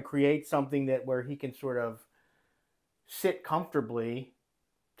may try and create something where he can sort of sit comfortably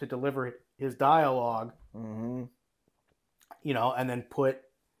to deliver his dialogue, mm-hmm. And then put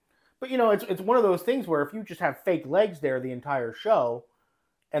But it's one of those things where if you just have fake legs there the entire show,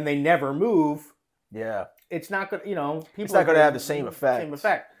 and they never move, Yeah. it's not going. People. It's not going to have the same effect. Same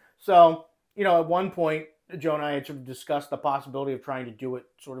effect. So at one point, Joe and I had sort of discussed the possibility of trying to do it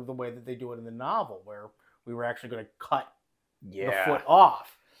sort of the way that they do it in the novel, where we were actually going to cut the foot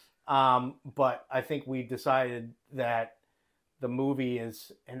off. But I think we decided that the movie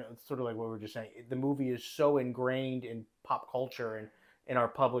is, and it's sort of like what we were just saying, the movie is so ingrained in pop culture and in our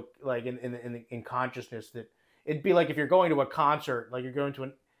public, like in consciousness, that it'd be like if you're going to a concert, like you're going to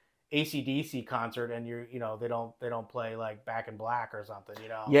an AC/DC concert, and they don't play like Back in Black or something,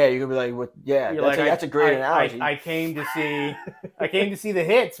 Yeah, you're gonna be like, what? Yeah, that's a great analogy. I came to see the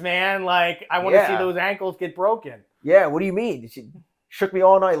hits, man. Like I want to see those ankles get broken. Yeah, what do you mean? You shook me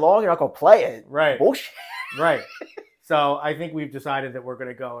all night long. You're not gonna play it, right? Bullshit. Right. So I think we've decided that we're going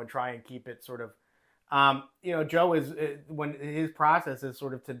to go and try and keep it sort of, Joe is when his process is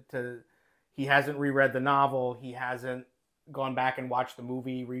sort of to he hasn't reread the novel. He hasn't gone back and watched the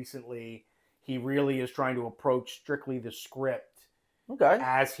movie recently. He really is trying to approach strictly the script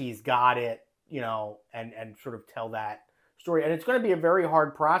as he's got it, and sort of tell that story. And it's going to be a very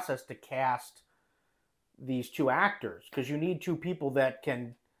hard process to cast these two actors, because you need two people that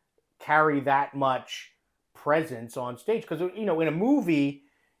can carry that much presence on stage. Because in a movie,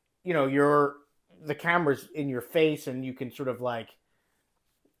 the camera's in your face and you can sort of like,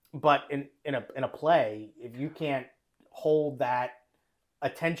 but in a play, if you can't hold that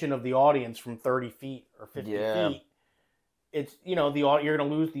attention of the audience from 30 feet or 50 feet, it's you're going to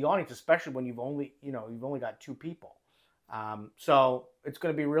lose the audience, especially when you've only got two people. So it's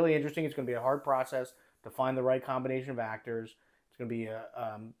going to be really interesting. It's going to be a hard process to find the right combination of actors. It's going to be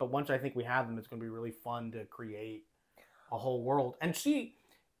but once I think we have them, it's going to be really fun to create a whole world and see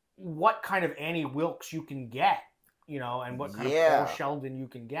what kind of Annie Wilkes you can get, and what kind of Paul Sheldon you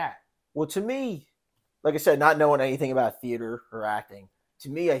can get. Well, to me, like I said, not knowing anything about theater or acting, to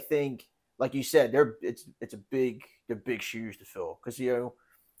me, I think, like you said, they're big shoes to fill, because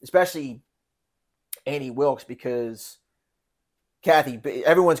especially Annie Wilkes, because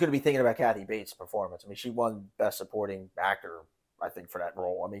everyone's going to be thinking about Kathy Bates' performance. I mean, she won Best Supporting Actor, I think, for that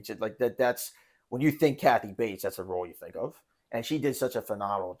role. I mean, like that's when you think Kathy Bates, that's a role you think of, and she did such a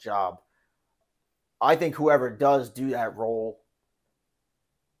phenomenal job. I think whoever does do that role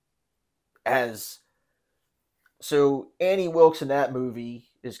so Annie Wilkes in that movie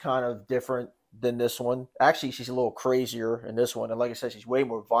is kind of different than this one. Actually, she's a little crazier in this one, and like I said, she's way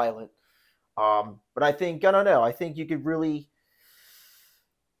more violent. But I don't know. I think you could really.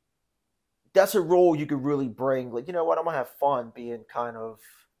 That's a role you could really bring. Like, you know what? I'm gonna have fun being kind of.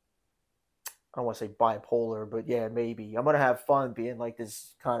 I don't want to say bipolar, but yeah, maybe I'm gonna have fun being like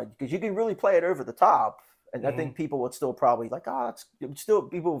this kind of, because you can really play it over the top, and I think people would still probably like,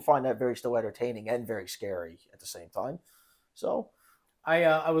 people would find that still entertaining and very scary at the same time. So,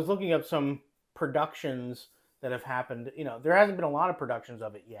 I was looking up some productions that have happened. There hasn't been a lot of productions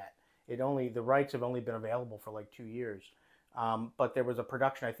of it yet. The rights have only been available for like 2 years. But there was a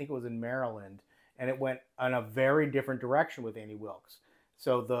production, I think it was in Maryland, and it went in a very different direction with Annie Wilkes.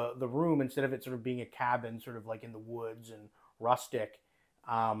 So the room, instead of it sort of being a cabin, sort of like in the woods and rustic,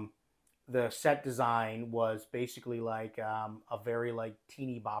 the set design was basically like a very like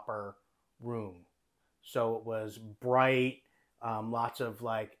teeny bopper room. So it was bright, lots of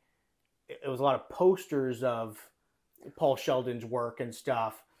like, it was a lot of posters of Paul Sheldon's work and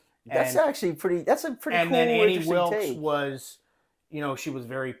stuff. That's a pretty cool. And then Annie Wilkes was, she was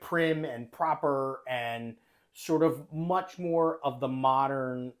very prim and proper and sort of much more of the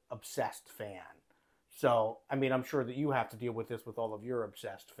modern obsessed fan. So, I mean, I'm sure that you have to deal with this with all of your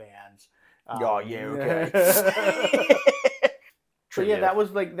obsessed fans. Oh yeah, okay. So yeah, that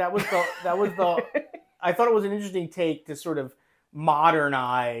was the. I thought it was an interesting take to sort of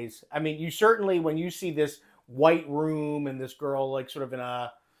modernize. I mean, you certainly, when you see this white room and this girl like sort of in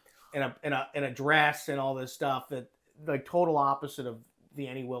a dress and all this stuff, that like total opposite of the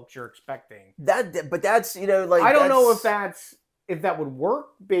Annie Wilkes you're expecting. But that's like, I don't know if that would work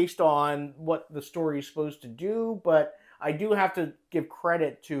based on what the story is supposed to do, but I do have to give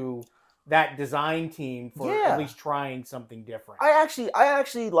credit to that design team for at least trying something different. I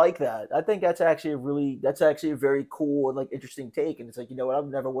actually like that. I think that's actually a very cool and like interesting take. And it's like, what, I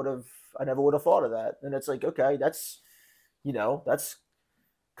never would have thought of that. And it's like, okay, that's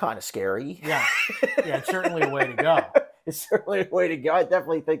kind of scary. Yeah, it's certainly a way to go. It's certainly a way to go. I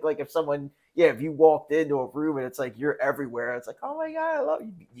definitely think like if you walked into a room and it's like you're everywhere, it's like, oh my God, I love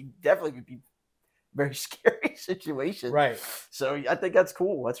you. You definitely would be very scary situation. Right. So I think that's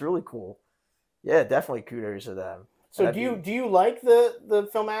cool. That's really cool. Yeah, definitely kudos to them. And So do you like the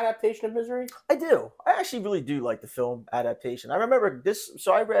film adaptation of Misery? I do. I actually really do like the film adaptation. I remember this.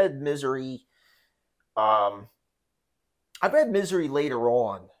 So I read Misery. Um, I read Misery later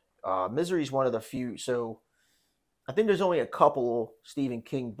on. Misery is one of the few. So I think there's only a couple Stephen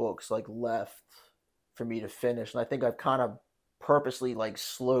King books like left for me to finish, and I think I've kind of purposely like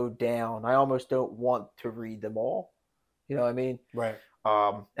slowed down. I almost don't want to read them all. You know what I mean? Right.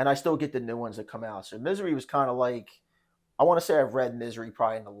 And I still get the new ones that come out. So Misery was kind of like, I want to say I've read Misery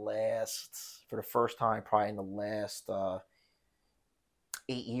probably for the first time, probably in the last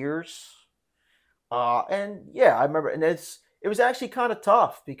 8 years. And yeah, I remember, and it was actually kind of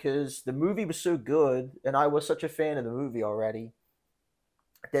tough because the movie was so good, and I was such a fan of the movie already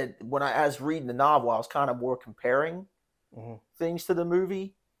that when I was reading the novel, I was kind of more comparing Hmm. things to the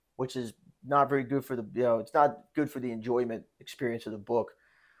movie, which is not very good for it's not good for the enjoyment experience of the book.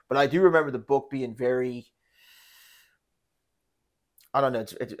 But I do remember the book being very, I don't know,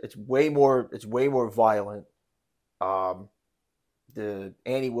 it's way more violent. Um, the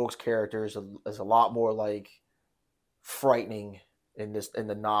Annie Wilkes character is a lot more like frightening in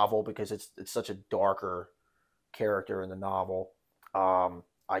the novel because it's such a darker character in the novel.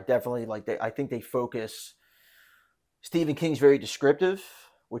 I definitely I think they focus. Stephen King's very descriptive,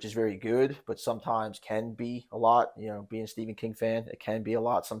 which is very good, but sometimes can be a lot. You know, being a Stephen King fan, it can be a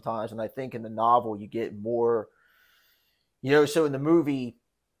lot sometimes. And I think in the novel you get more. You know, so in the movie,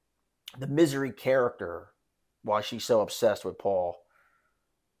 the Misery character, why she's so obsessed with Paul,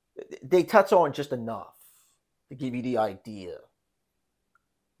 they touch on just enough to give you the idea.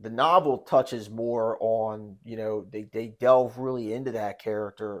 The novel touches more on, they delve really into that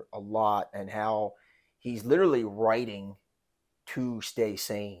character a lot and how he's literally writing to stay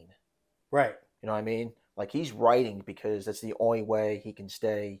sane. Right. You know what I mean? Like he's writing because that's the only way he can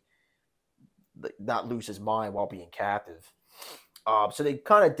not lose his mind while being captive. So they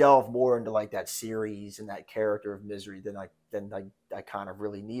kind of delve more into like that series and that character of Misery than I kind of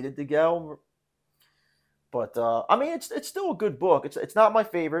really needed to go. But I mean, it's still a good book. It's not my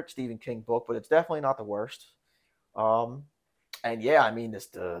favorite Stephen King book, but it's definitely not the worst. Um, and yeah, I mean,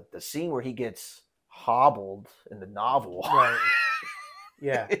 the scene where he gets hobbled in the novel, Right.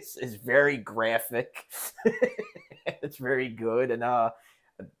 Yeah. is very graphic. It's very good, and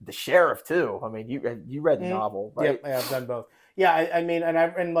the sheriff too. I mean, you read the novel, right? Yep, I've done both. Yeah, I mean,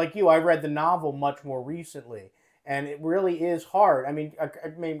 and like you, I read the novel much more recently, and it really is hard. I mean,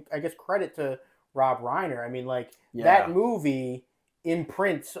 I guess credit to Rob Reiner. I mean, like that Yeah, movie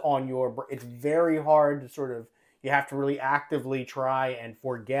imprints on your. It's very hard to sort of. You have to really actively try and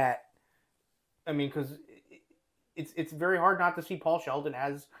forget. I mean, because it's very hard not to see Paul Sheldon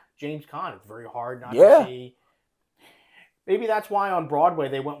as James Caan. It's very hard not to yeah, see. Maybe that's why on Broadway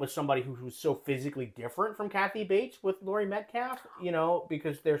they went with somebody who was so physically different from Kathy Bates with Laurie Metcalf,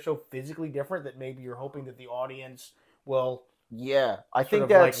 because they're so physically different that maybe you're hoping that the audience will yeah. I sort think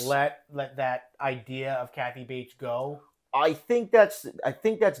of like that's let that idea of Kathy Bates go. I think that's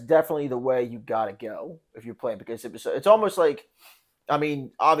definitely the way you got to go if you're playing because it's almost like, I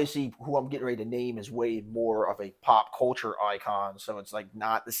mean, obviously who I'm getting ready to name is way more of a pop culture icon, so it's like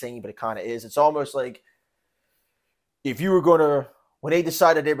not the same, but it kind of is. It's almost like if you were gonna when they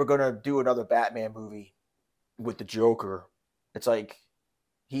decided they were gonna do another Batman movie with the Joker, it's like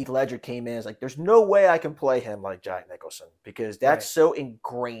Heath Ledger came in. It's like there's no way I can play him like Jack Nicholson because that's Right. so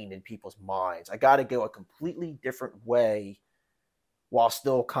ingrained in people's minds. I got to go a completely different way while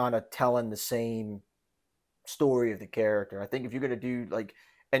still kind of telling the same story of the character. I think if you're gonna do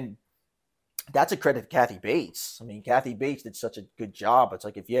and that's a credit to Kathy Bates. I mean, Kathy Bates did such a good job. It's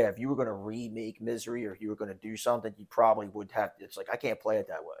like if you were gonna remake Misery or if you were gonna do something, you probably would have. It's like I can't play it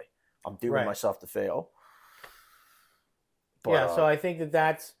that way. I'm doing Right. myself to fail. But Yeah. So I think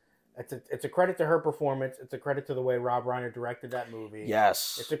it's a credit to her performance. It's a credit to the way Rob Reiner directed that movie.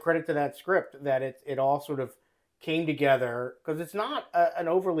 It's yes, a credit to that script that it all sort of came together because it's not an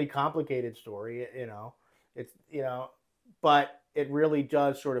overly complicated story. It's but it really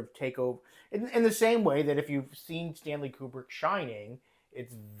does sort of take over in the same way that if you've seen Stanley Kubrick's Shining,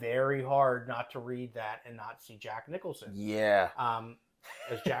 it's very hard not to read that and not see Jack Nicholson yeah, um,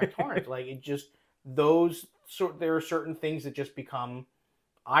 as Jack Torrance. Like it just those sort there are certain things that just become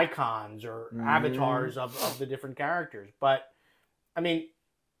icons or mm, avatars of the different characters. But I mean,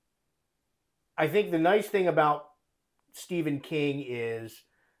 I think the nice thing about Stephen King is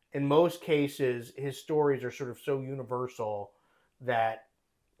in most cases his stories are sort of so universal that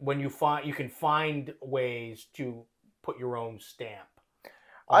when you can find ways to put your own stamp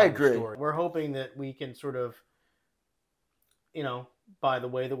I on the agree. story. We're hoping that we can sort of, by the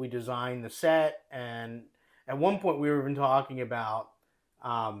way that we design the set and At one point, we were even talking about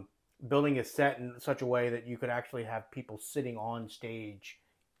building a set in such a way that you could actually have people sitting on stage,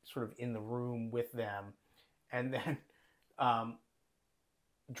 sort of in the room with them, and then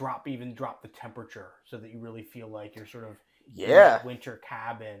drop the temperature so that you really feel like you're sort of in that winter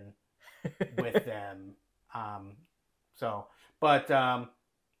cabin with them.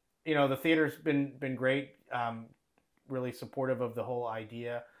 The theater's been great, really supportive of the whole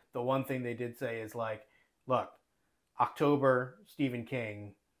idea. The one thing they did say is like, look, October, Stephen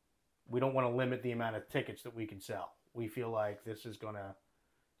King, we don't want to limit the amount of tickets that we can sell. We feel like this is going to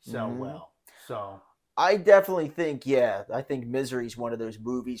sell well. So I definitely think, I think Misery is one of those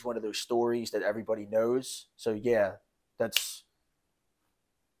movies, one of those stories that everybody knows. So yeah, that's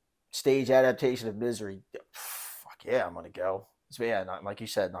stage adaptation of Misery. Fuck yeah, I'm going to go. So yeah, like you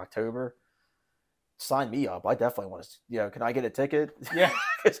said, in October, sign me up. I definitely want to, can I get a ticket? Yeah.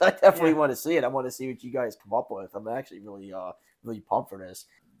 Because I definitely want to see it. I want to see what you guys come up with. I'm actually really pumped for this.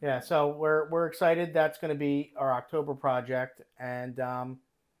 Yeah, so we're excited. That's going to be our October project, and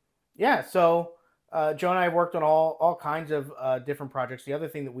so Joe and I worked on all kinds of different projects. The other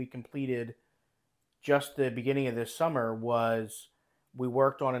thing that we completed just the beginning of this summer was we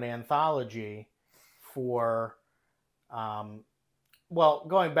worked on an anthology for.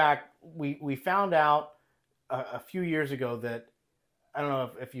 Going back, we found out a few years ago that, I don't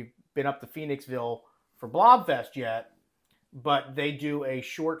know if you've been up to Phoenixville for Blobfest yet, but they do a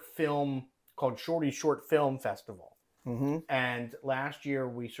short film called Shorty's Short Film Festival. Mm-hmm. And last year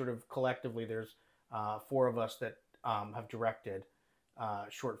we sort of collectively, there's 4 of us that have directed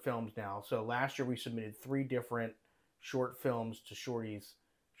short films now. So last year we submitted 3 different short films to Shorty's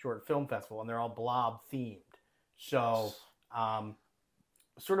Short Film Festival, and they're all Blob themed. So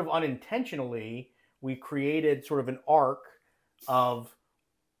sort of unintentionally, we created sort of an arc of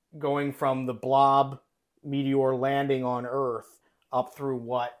going from the Blob meteor landing on Earth up through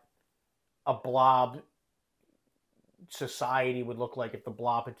what a Blob society would look like if the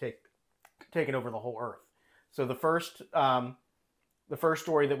Blob had taken over the whole Earth. So the first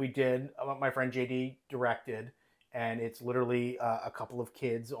story that we did, my friend JD directed, and it's literally a couple of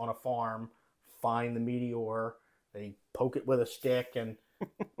kids on a farm find the meteor, they poke it with a stick and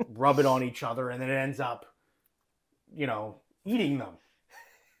rub it on each other, and then it ends up, eating them.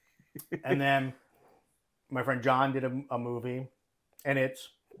 And then my friend John did a movie, and it's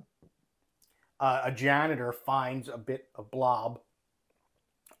a janitor finds a bit of blob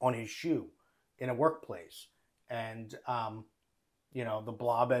on his shoe in a workplace, and the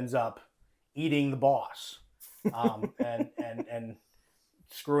blob ends up eating the boss, and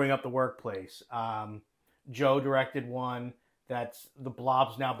screwing up the workplace. Joe directed one that's the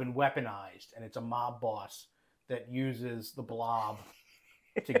blob's now been weaponized, and it's a mob boss that uses the blob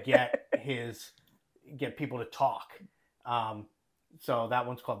to get people to talk. So that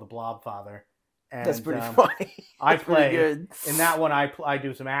one's called The Blob Father. And, that's pretty funny. I play good. In that one. I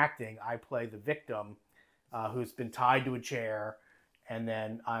do some acting. I play the victim, who's been tied to a chair, and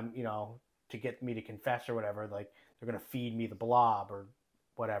then I'm to get me to confess or whatever. Like they're gonna feed me the blob or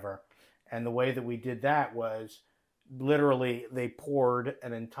whatever. And the way that we did that was literally they poured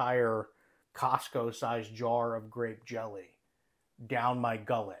an entire Costco-sized jar of grape jelly down my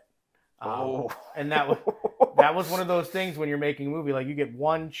gullet. And that was one of those things when you're making a movie, like you get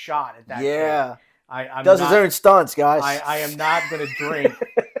one shot at that. Yeah. I'm does his own stunts, guys. I am not going to drink.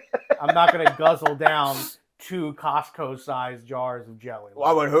 I'm not going to guzzle down 2 Costco-sized jars of jelly. Well,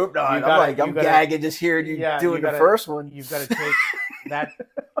 I would hope not. I'm gagging just hearing you doing the first one. You've got to take that.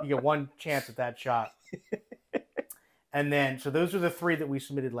 You get one chance at that shot. And then, so those are the 3 that we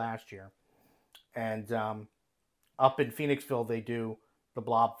submitted last year. And up in Phoenixville, they do the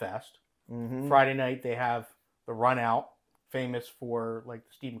Blob Fest. Mm-hmm. Friday night, they have the Run Out, famous for like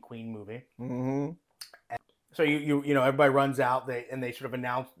the Steve McQueen movie. Mm-hmm. So everybody runs out. They sort of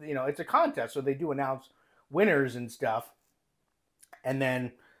announce, it's a contest, so they do announce winners and stuff. And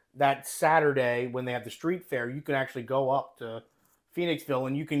then that Saturday, when they have the street fair, you can actually go up to Phoenixville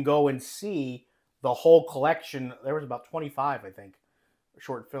and you can go and see the whole collection. There was about 25, I think,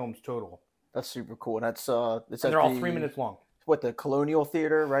 short films total. That's super cool. And that's and they're all 3 minutes long. What, the Colonial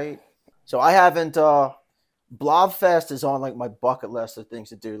Theater, right? So I haven't. Blobfest is on like my bucket list of things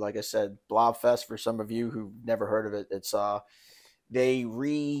to do. Like I said, Blobfest, for some of you who've never heard of it, it's they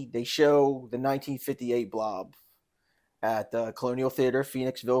show the 1958 Blob at the Colonial Theater,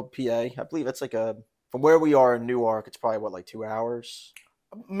 Phoenixville, PA. I believe it's like from where we are in Newark, it's probably like 2 hours.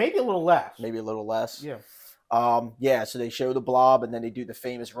 Maybe a little less. Yeah. So they show the Blob, and then they do the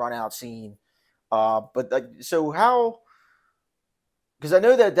famous run out scene. So how because I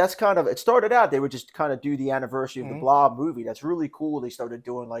know that that's kind of, it started out, they would just kind of do the anniversary of the Mhm. Blob movie. That's really cool. They started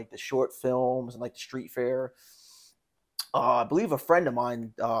doing like the short films and like the street fair. I believe a friend of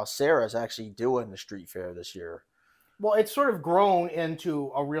mine, Sarah, is actually doing the street fair this year. Well, it's sort of grown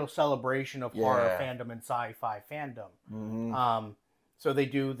into a real celebration of horror Yeah. fandom and sci-fi fandom. Hmm. Um, so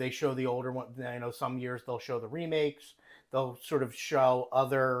they show the older one. I know some years they'll show the remakes. They'll sort of show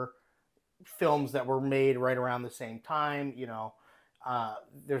other films that were made right around the same time. Uh,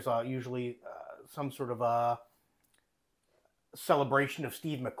 there's usually some sort of a celebration of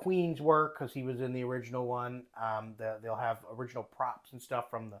Steve McQueen's work because he was in the original one. They'll have original props and stuff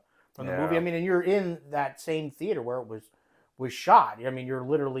from the movie. I Yeah. mean, and you're in that same theater where it was shot. I mean, you're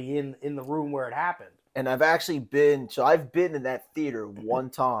literally in the room where it happened. And I've actually been, so I've been in that theater one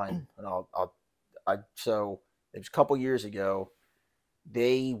time, and so it was a couple years ago.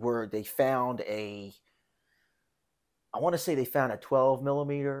 They found I want to say they found a 12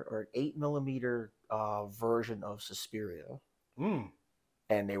 millimeter or an 8 millimeter version of Suspiria, Mm.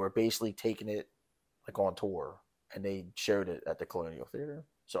 and they were basically taking it like on tour, and they showed it at the Colonial Theater.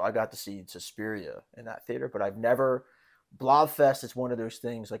 So I got to see Suspiria in that theater, but I've never. Blobfest is one of those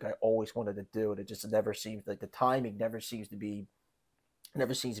things like I always wanted to do, and it just never seems like the timing never seems to be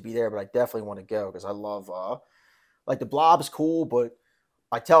there. But I definitely want to go because I love like the Blob is cool, but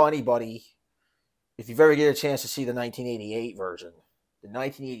I tell anybody if you've ever get a chance to see the 1988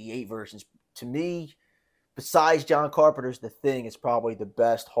 versions to me, besides John Carpenter's The Thing, is probably the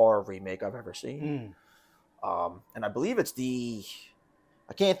best horror remake I've ever seen. Mm. And I believe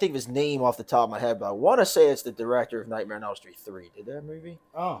I can't think of his name off the top of my head, but I want to say it's the director of Nightmare on Elm Street 3. Did that movie?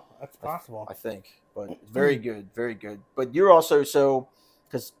 Oh, that's possible. I think. But very good, very good. But you're also, so,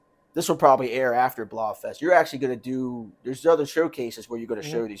 because this will probably air after Blobfest, you're actually going to there's other showcases where you're going to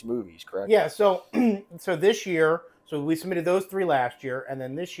show these movies, correct? Yeah. So so this year, so we submitted those three last year, and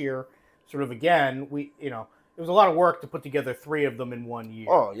then this year, sort of again, it was a lot of work to put together three of them in 1 year.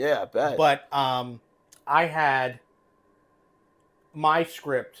 Oh, yeah, I bet. But I had my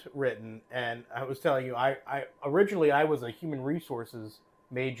script written, and I was telling you, I originally I was a human resources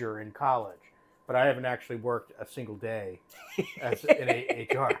major in college, but I haven't actually worked a single day as in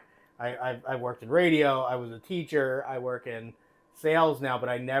HR. I worked in radio. I was a teacher. I work in sales now, but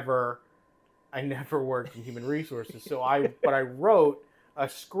I never worked in human resources. But I wrote a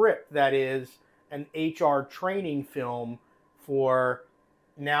script that is an HR training film for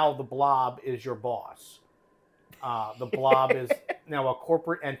now. The Blob is your boss. The Blob is now a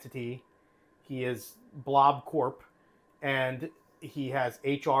corporate entity. He is Blob Corp, and he has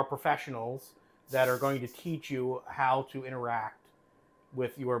HR professionals that are going to teach you how to interact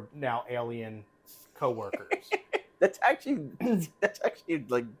with your now alien coworkers. that's actually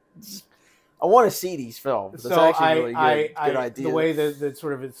like, I want to see these films. That's actually really good idea. The way that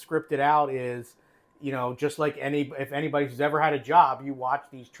sort of it's scripted out is, just like if anybody who's ever had a job, you watch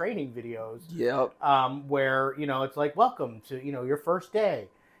these training videos. Yep. Where it's like, welcome to your first day,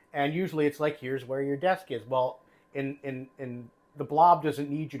 and usually it's like, here's where your desk is. Well, in the Blob doesn't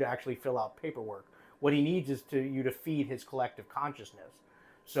need you to actually fill out paperwork. What he needs is you to feed his collective consciousness.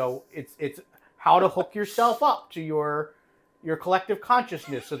 So it's how to hook yourself up to your collective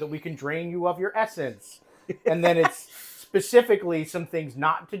consciousness so that we can drain you of your essence. And then it's specifically some things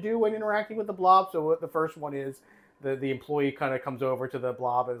not to do when interacting with the Blob. So what the first one is, the employee kind of comes over to the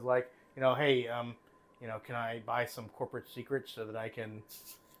Blob and is like, hey, can I buy some corporate secrets so that I can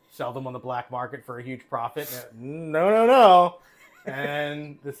sell them on the black market for a huge profit? No.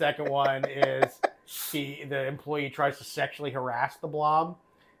 And the second one is the employee tries to sexually harass the Blob,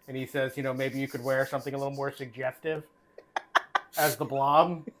 and he says, maybe you could wear something a little more suggestive as the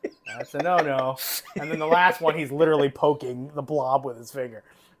Blob. That's a no. And then the last one, he's literally poking the Blob with his finger.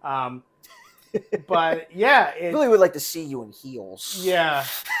 But yeah, I really would like to see you in heels. Yeah.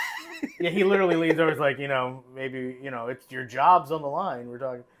 Yeah, he literally leans over. He's like, maybe it's your job's on the line. We're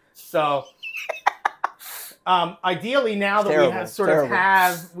talking. So, ideally, now that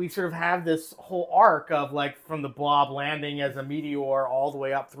we sort of have this whole arc of like from the Blob landing as a meteor all the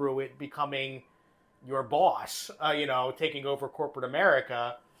way up through it becoming your boss, taking over corporate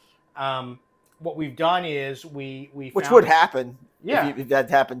America. What we've done is which would happen, yeah, if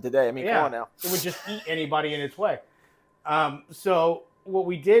that happened today. I mean, come on now, it would just eat anybody in its way. So what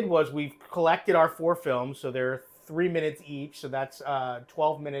we did was we've collected our 4 films, so they're 3 minutes each, so that's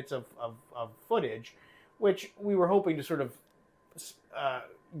 12 minutes of footage, which we were hoping to sort of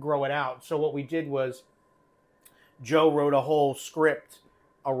grow it out. So what we did was Joe wrote a whole script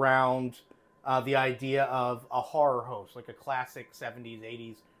around the idea of a horror host, like a classic 70s,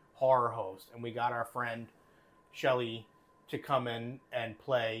 80s horror host. And we got our friend Shelley to come in and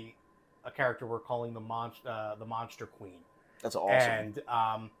play a character we're calling the Monster Queen. That's awesome.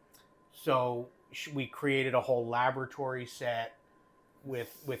 And so we created a whole laboratory set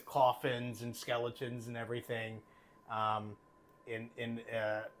with coffins and skeletons and everything in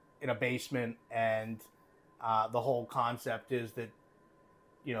a basement, and the whole concept is that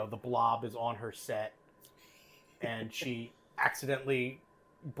the Blob is on her set, and she accidentally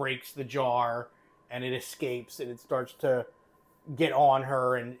breaks the jar, and it escapes, and it starts to get on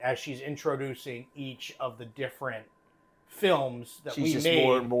her, and as she's introducing each of the different films that we made,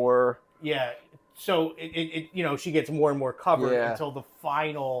 more and more. Yeah, so it she gets more and more covered until the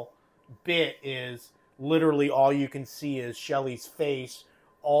final bit is literally all you can see is Shelley's face.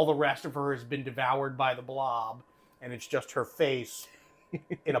 All the rest of her has been devoured by the Blob, and it's just her face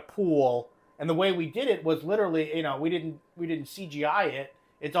in a pool. And the way we did it was literally, we didn't CGI it.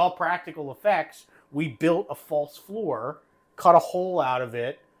 It's all practical effects. We built a false floor, cut a hole out of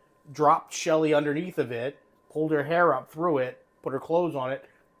it, dropped Shelley underneath of it, pulled her hair up through it, put her clothes on it,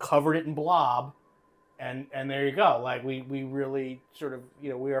 covered it in Blob, and there you go. Like we really sort of,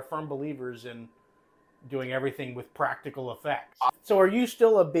 we are firm believers in doing everything with practical effects. So are you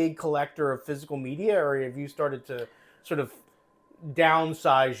still a big collector of physical media, or have you started to sort of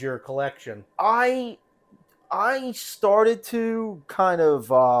downsize your collection? I started to kind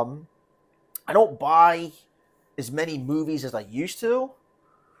of I don't buy as many movies as I used to.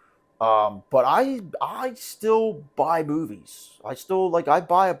 But I still buy movies. I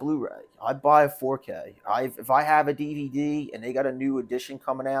buy a Blu-ray. I buy a 4K. If I have a DVD and they got a new edition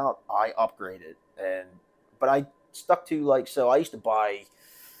coming out, I upgrade it. But I stuck to I used to buy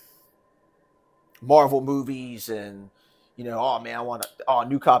Marvel movies and oh man, I want a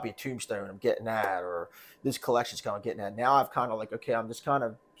new copy of Tombstone. I'm getting that, or this collection's coming, I'm getting that. Now I've kind of okay, I'm just kind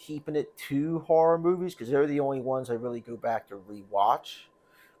of keeping it to horror movies because they're the only ones I really go back to rewatch.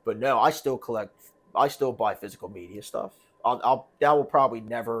 But no, I still buy physical media stuff. That will probably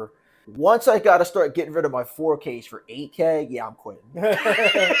never. Once I got to start getting rid of my 4Ks for 8K, yeah, I'm quitting.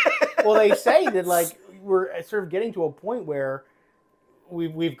 Well, they say that we're sort of getting to a point where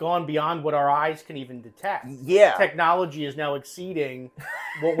we've gone beyond what our eyes can even detect. Yeah, technology is now exceeding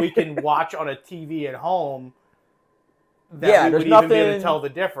what we can watch on a TV at home. We would even be able to tell the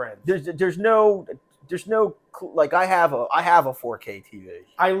difference. There's no I have a 4K TV.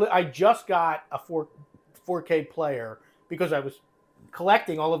 I just got a 4K player because I was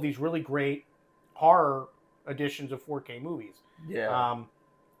collecting all of these really great horror editions of 4K movies. Yeah.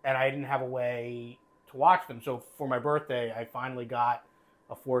 And I didn't have a way to watch them. So for my birthday, I finally got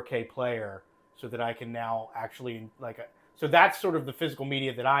a 4K player so that I can now actually so that's sort of the physical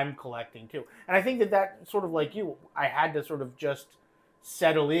media that I'm collecting too. And I think that sort of like you, I had to sort of just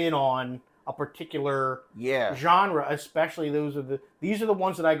settle in on a particular genre, especially these are the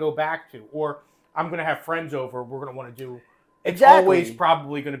ones that I go back to, or I'm going to have friends over. We're going to want to do. It's always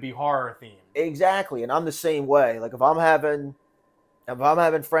probably going to be horror themed. Exactly, and I'm the same way. Like if I'm having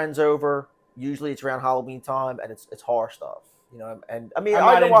friends over, usually it's around Halloween time, and it's horror stuff. And I mean, I'm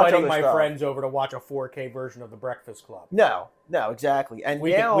not inviting my friends over to watch a 4K version of The Breakfast Club. No, exactly. And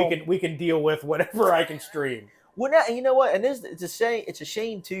we can deal with whatever I can stream. Well, now, you know what? And it's a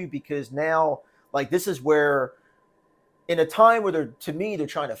shame too, because now, this is where, in a time where they're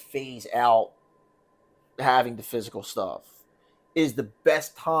trying to phase out having the physical stuff, is the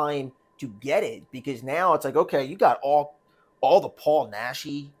best time to get it, because now it's okay, you got all the Paul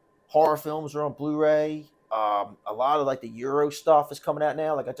Naschy horror films are on Blu-ray. A lot of the Euro stuff is coming out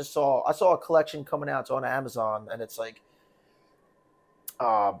now. I saw a collection coming out. It's on Amazon, and it's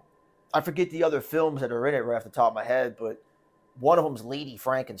I forget the other films that are in it right off the top of my head, but one of them's Lady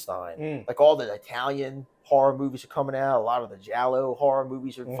Frankenstein. All the Italian horror movies are coming out. A lot of the Giallo horror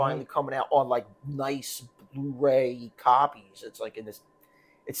movies are finally coming out on nice Blu-ray copies. It's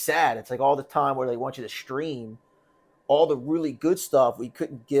it's sad. It's all the time where they want you to stream all the really good stuff we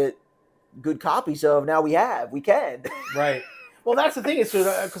couldn't get good copies of. Now we can. Right. Well, that's the thing, is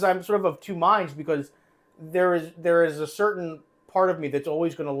because I'm sort of two minds, because there is a certain part of me that's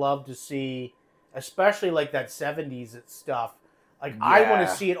always going to love to see, especially that 70s stuff. I want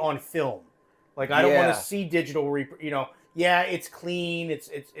to see it on film. I don't want to see digital. It's clean. It's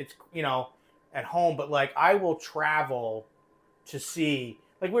at home, but I will travel to see.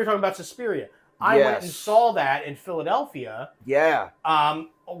 We were talking about Suspiria. I went and saw that in Philadelphia. Yeah.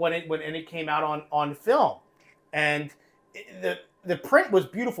 When it came out on film, and the print was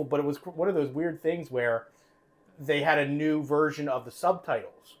beautiful, but it was one of those weird things where they had a new version of the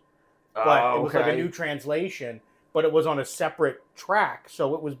subtitles, but it was a new translation, but it was on a separate track,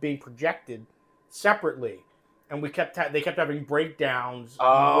 so it was being projected separately. and they kept having breakdowns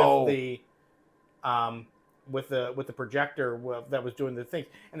Oh. with the projector that was doing the things.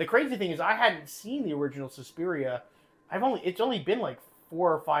 And the crazy thing is, I hadn't seen the original Suspiria. It's only been like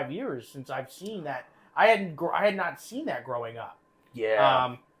 4 or 5 years since I've seen that. I had not seen that growing up.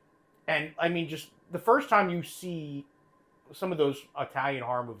 Yeah. And I mean, just the first time you see some of those Italian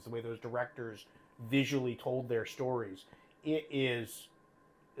horror movies, the way those directors visually told their stories, it is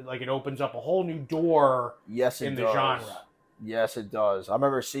like it opens up a whole new door Yes, it in the does. genre. Yes, it does. I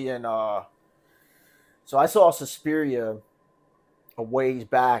remember seeing. So I saw Suspiria a ways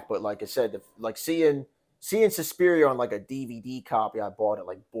back, but like I said, like seeing Suspiria on like a DVD copy I bought at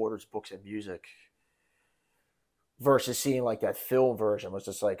like Borders Books and Music versus seeing like that film version was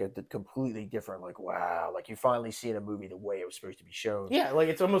just like a completely different. Like wow, like you finally seeing a movie the way it was supposed to be shown. Yeah, like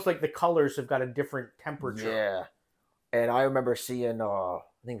it's almost like the colors have got a different temperature. Yeah, and I remember seeing. I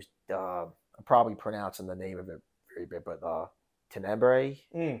think it was. I'm probably pronouncing the name of it very bit, but Tenebrae.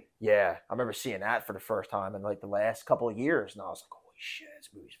 Yeah, I remember seeing that for the first time in like the last couple of years, and I was like, "Holy shit, this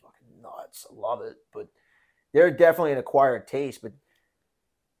movie's fucking nuts! I love it." But they're definitely an acquired taste. But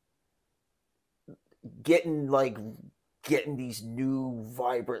getting these new,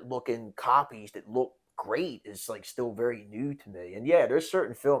 vibrant looking copies that look great is like still very new to me. And yeah, there's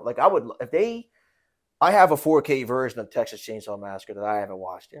certain film like I would if they. I have a 4K version of Texas Chainsaw Massacre that I haven't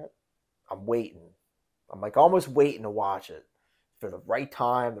watched yet. I'm waiting. I'm like almost waiting to watch it for the right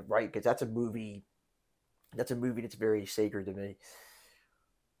time, because that's a movie. That's a movie that's very sacred to me.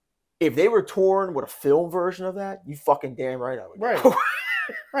 If they were torn with a film version of that, you fucking damn right I would. Right.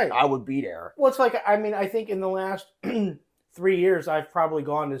 Right. I would be there. Well, it's like I think in the last 3 years I've probably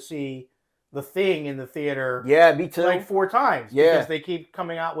gone to see The Thing in the theater. Yeah, me too. Like 4 times. Yeah. Because they keep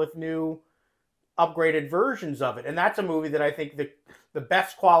coming out with new upgraded versions of it. And that's a movie that I think the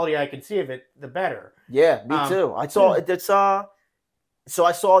best quality I can see of it, the better. Yeah, me too. I saw it's so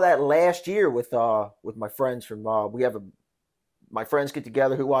I saw that last year with my friends from my friends get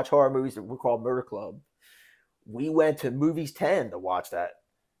together who watch horror movies that we call Murder Club. We went to Movies 10 to watch that.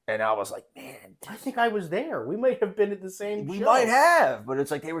 And I was like, man, I think I was there. We might have been at the same we show. might have, but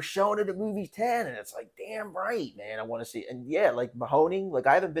it's like they were showing it at Movies 10, and it's like, damn right, man, I want to see. And yeah, like Mahoning, like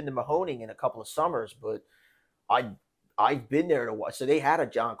I haven't been to Mahoning in a couple of summers, but I've been there to watch. So they had a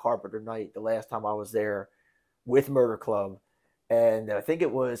John Carpenter night the last time I was there with Murder Club, and I think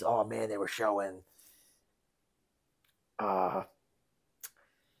it was, oh man, they were showing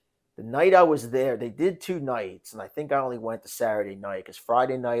the night I was there. They did 2 nights, and I think I only went to Saturday night because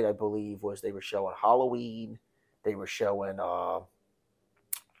Friday night I believe was they were showing Halloween. They were showing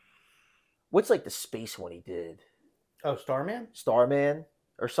what's like the space one he did? Oh, Starman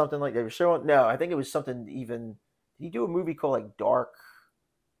or something like they were showing. No, I think it was something even. Did he do a movie called like Dark?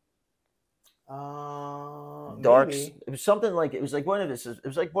 Darks. Maybe. It was something like it was like one of his. It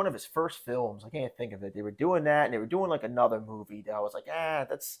was like one of his first films. I can't think of it. They were doing that, and they were doing like another movie that I was like,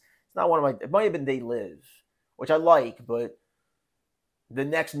 it's not one of my. It might have been They Live, which I like, but the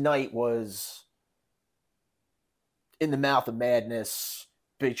next night was In the Mouth of Madness,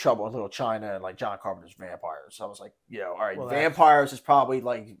 Big Trouble in Little China, and like John Carpenter's Vampires. So I was like, all right, well, Vampires is probably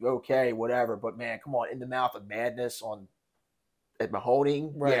like okay, whatever, but man, come on, In the Mouth of Madness at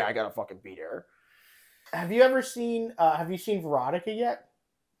Mahoning, right. Yeah, I gotta fucking be there. Have you ever seen? Have you seen Veronica yet?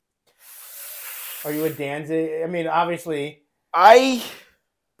 Are you a Danzig? I mean, obviously,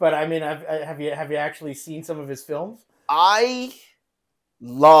 But I mean, have you actually seen some of his films? I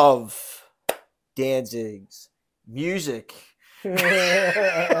love Danzig's music.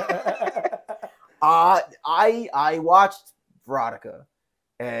 I watched Veronica,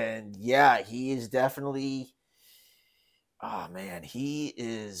 and yeah, he is definitely. Oh man,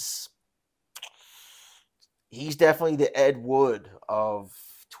 he's definitely the Ed Wood of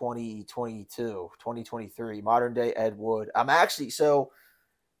 2022, 2023, modern day Ed Wood. I'm actually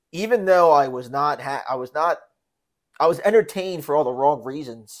even though I was entertained for all the wrong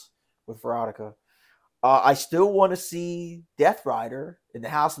reasons with Veronica. I still want to see Death Rider in the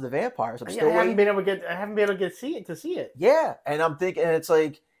House of the Vampires. I haven't been able to get to see it. Yeah, and I'm thinking it's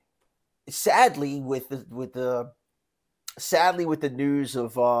like, sadly with the news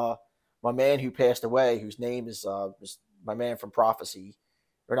of my man who passed away, whose name is my man from Prophecy,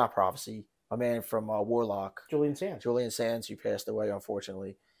 or not Prophecy, my man from Warlock, Julian Sands, who passed away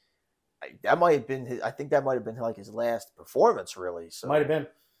unfortunately. That might have been I think that might have been like his last performance, really. So might have been.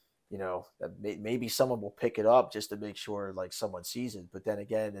 Maybe someone will pick it up just to make sure like someone sees it. But then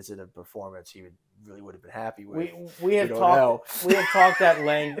again, is it a performance he really would have been happy with? We have talked at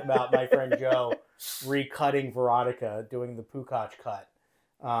length about my friend Joe recutting Veronica, doing the Pukach cut.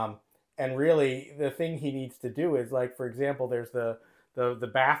 And really, the thing he needs to do is, like, for example, there's the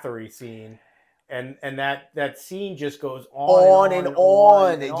Bathory scene, and that scene just goes on and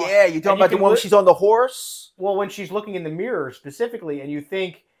on and on. Yeah, you're talking about the one when she's on the horse? Well, when she's looking in the mirror specifically, and you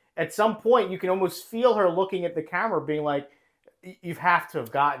think at some point you can almost feel her looking at the camera being like, you have to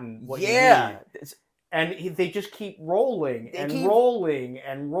have gotten what you need. And they just keep rolling rolling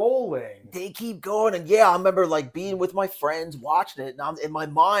and rolling. They keep going. And yeah, I remember like being with my friends watching it. And I'm in my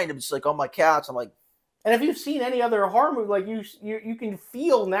mind, I'm just like on my couch. I'm like, and if you've seen any other horror movie, like you can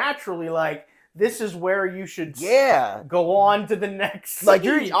feel naturally like this is where you should go on to the next scene. Like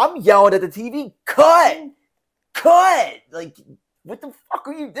I'm yelling at the TV, cut. Like, what the fuck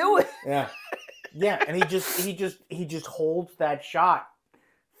are you doing? Yeah. Yeah. And he just holds that shot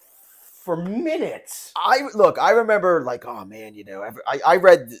for minutes. I remember like, oh man,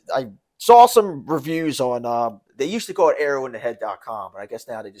 I saw some reviews on, they used to call it arrowinthehead.com, but I guess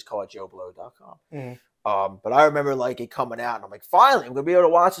now they just call it joeblow.com. Mm-hmm. But I remember like it coming out and I'm like, finally, I'm going to be able to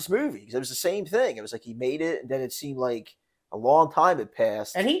watch this movie because it was the same thing. It was like he made it and then it seemed like a long time had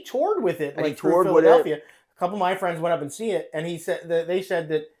passed. And he toured with it, like through Philadelphia. A couple of my friends went up and see it, and they said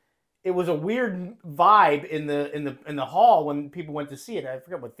that it was a weird vibe in the hall when people went to see it. I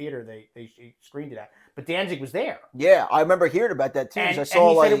forget what theater they screened it at, but Danzig was there. Yeah, I remember hearing about that too. And he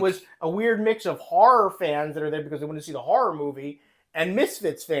said it was a weird mix of horror fans that are there because they want to see the horror movie, and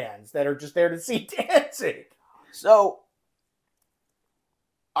Misfits fans that are just there to see Danzig. So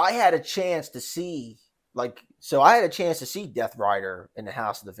I had a chance to see Death Rider in the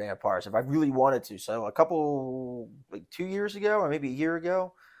House of the Vampires if I really wanted to. So a couple, like 2 years ago or maybe a year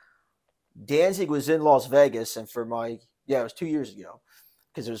ago, Danzig was in Las Vegas, and it was 2 years ago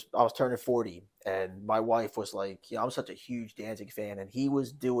because I was turning 40, and my wife was like, I'm such a huge Danzig fan, and he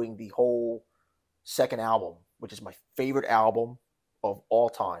was doing the whole second album, which is my favorite album of all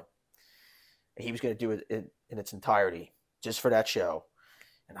time, and he was going to do it in its entirety just for that show.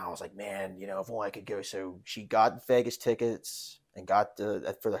 And I was like, man, if only I could go. So she got Vegas tickets and got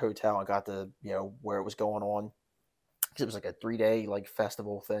for the hotel and got where it was going on, because it was like a 3-day like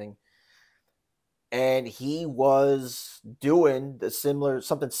festival thing. And he was doing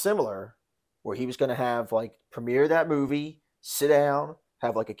something similar where he was going to have like premiere that movie, sit down,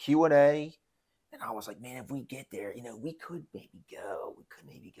 have like a Q&A. And I was like, man, if we get there, we could maybe go. We could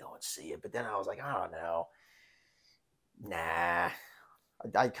maybe go and see it. But then I was like, I don't know. Nah.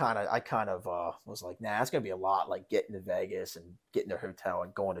 I kind of was like, nah, it's going to be a lot, like getting to Vegas and getting to a hotel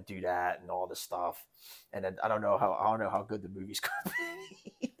and going to do that and all this stuff. And then I don't know how good the movie's going to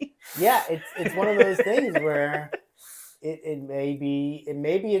be. Yeah, it's one of those things where it may be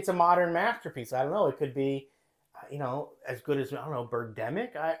it's a modern masterpiece. I don't know. It could be, as good as, I don't know,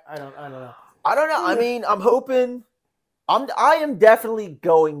 Birdemic. I don't know. I don't know. I mean, I'm hoping. I am definitely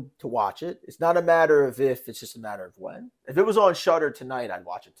going to watch it. It's not a matter of if; it's just a matter of when. If it was on Shudder tonight, I'd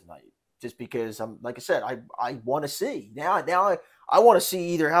watch it tonight. Just because like I said, I want to see now. I want to see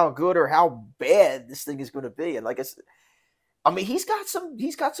either how good or how bad this thing is going to be. And like I said, I mean, he's got some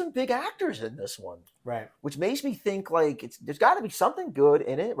big actors in this one, right? Which makes me think like there's got to be something good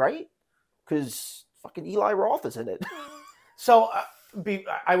in it, right? Because fucking Eli Roth is in it. So.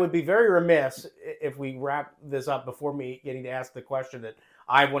 I would be very remiss if we wrap this up before me getting to ask the question that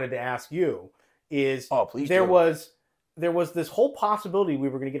I wanted to ask you. There was this whole possibility we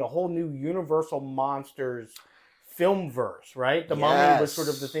were going to get a whole new Universal Monsters film verse, right? The Mummy was sort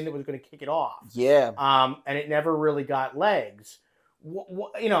of the thing that was going to kick it off. Yeah. And it never really got legs.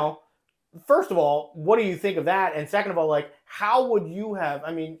 First of all, what do you think of that? And second of all, like, how would you have?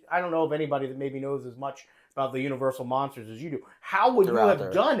 I mean, I don't know of anybody that maybe knows as much about the Universal Monsters as you do. How would you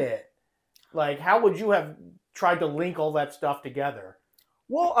have done it? Like, how would you have tried to link all that stuff together?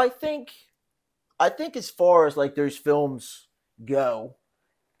 Well, I think as far as like those films go,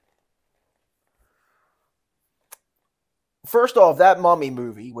 first off, that Mummy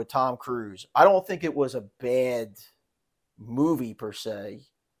movie with Tom Cruise, I don't think it was a bad movie per se.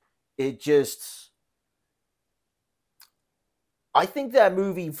 I think that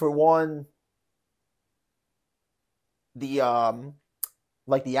movie, for one, the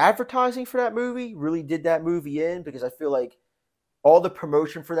advertising for that movie really did that movie in, because I feel like all the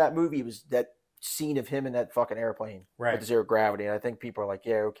promotion for that movie was that scene of him in that fucking airplane with zero gravity, and I think people are like,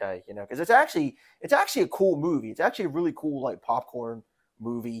 yeah, okay, because it's actually a cool movie. It's actually a really cool like popcorn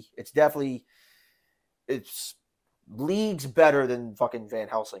movie. It's leagues better than fucking Van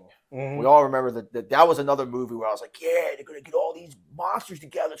Helsing. Mm-hmm. We all remember that was another movie where I was like, yeah, they're gonna get all these monsters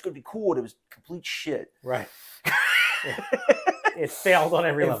together. It's gonna be cool. And it was complete shit. Right. It failed on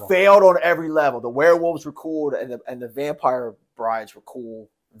every level. It failed on every level. The werewolves were cool, and the vampire brides were cool,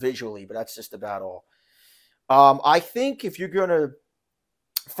 visually, but that's just about all. I think if you're gonna,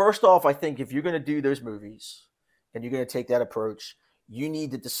 first off, I think if you're gonna do those movies and you're gonna take that approach, you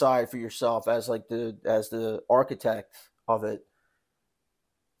need to decide for yourself as like the architect of it.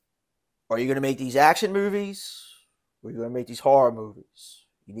 Are you gonna make these action movies? Or are you gonna make these horror movies?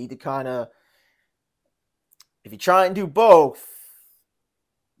 You need to kind of, if you try and do both,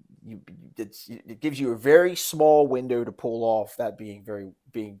 it gives you a very small window to pull off that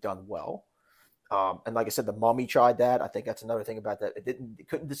being done well. And like I said, the Mummy tried that. I think that's another thing about that. It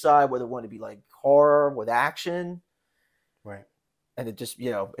couldn't decide whether it wanted to be like horror with action, Right. and it just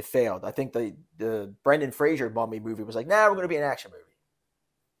it failed. I think the Brendan Fraser Mummy movie was like, nah, we're going to be an action movie,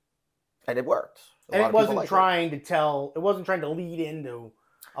 and it worked. And it wasn't trying to lead into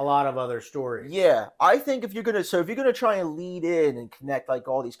a lot of other stories. Yeah, I think if you're gonna try and lead in and connect like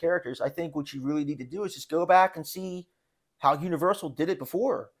all these characters, I think what you really need to do is just go back and see how Universal did it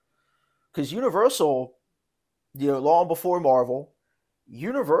before. Because Universal, long before Marvel,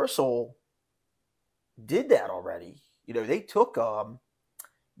 Universal did that already. They took all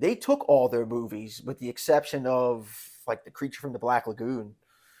their movies with the exception of like The Creature from the Black Lagoon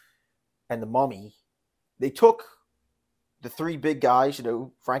and The Mummy. They took the three big guys,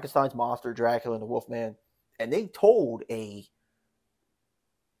 Frankenstein's monster, Dracula, and the Wolfman, and they told a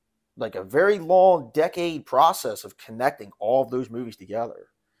very long decade process of connecting all of those movies together.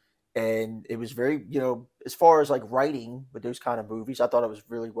 And it was very, as far as like writing with those kind of movies, I thought it was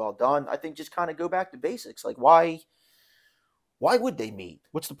really well done. I think just kind of go back to basics. Like why would they meet?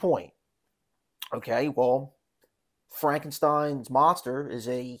 What's the point? Okay, well, Frankenstein's monster is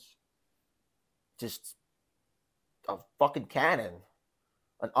just a fucking cannon,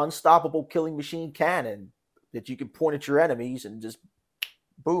 an unstoppable killing machine cannon that you can point at your enemies and just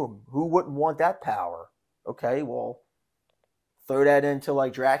boom. Who wouldn't want that power? Okay, well, throw that into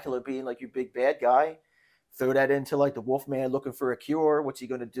like Dracula being like your big bad guy. Throw that into like the Wolfman looking for a cure. What's he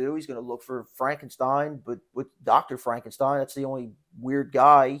going to do? He's going to look for Frankenstein, but with Dr. Frankenstein, that's the only weird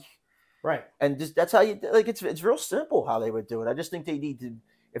guy. Right. And just that's how you like. It's real simple how they would do it. I just think they need to,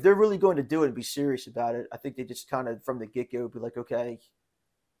 if they're really going to do it and be serious about it, I think they just kind of from the get go be like, okay,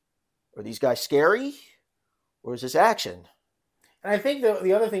 are these guys scary, or is this action? And I think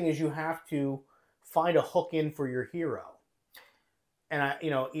the other thing is you have to find a hook in for your hero. And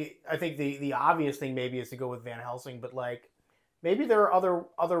I think the obvious thing maybe is to go with Van Helsing, but like maybe there are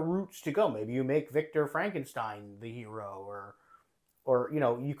other routes to go. Maybe you make Victor Frankenstein the hero, or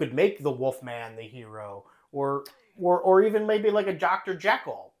you could make the Wolfman the hero, or even maybe like a Dr.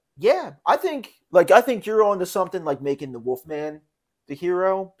 Jekyll. Yeah, I think you're on to something like making the Wolfman the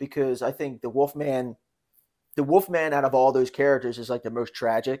hero, because I think the Wolfman out of all those characters is like the most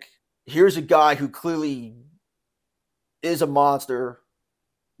tragic. Here's a guy who clearly is a monster,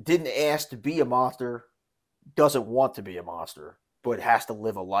 didn't ask to be a monster, doesn't want to be a monster, but has to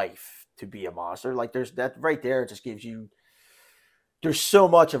live a life to be a monster. Like there's that right there. It just gives you, there's so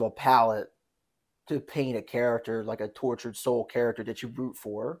much of a palette to paint a character, like a tortured soul character that you root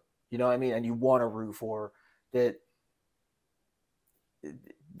for, you know what I mean? And you want to root for that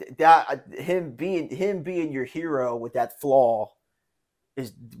him being your hero with that flaw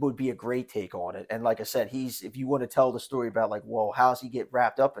would be a great take on it. And like I said, if you want to tell the story about like, well, how's he get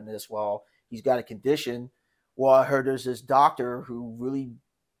wrapped up in this? Well, he's got a condition. Well, I heard there's this doctor who really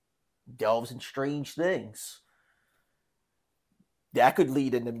delves in strange things. That could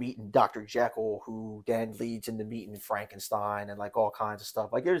lead into meeting Dr. Jekyll, who then leads into meeting Frankenstein and like all kinds of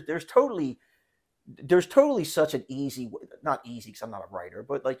stuff. Like there's totally such an easy, not easy because I'm not a writer,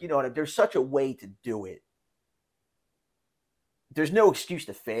 but like, there's such a way to do it. There's no excuse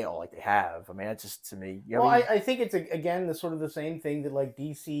to fail like they have. I mean, that's just to me. I think it's again the same thing that like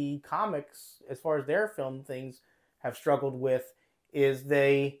DC Comics, as far as their film things, have struggled with, is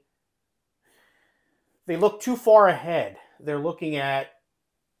they look too far ahead. They're looking at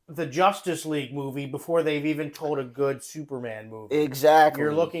the Justice League movie before they've even told a good Superman movie. Exactly.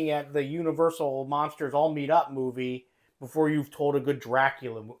 You're looking at the Universal Monsters All Meet Up movie before you've told a good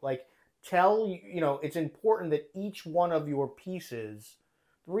Dracula movie. Like, it's important that each one of your pieces,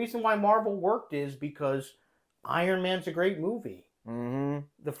 the reason why Marvel worked is because Iron Man's a great movie. Mm-hmm.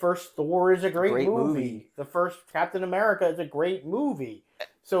 The first Thor is a great movie. The first Captain America is a great movie.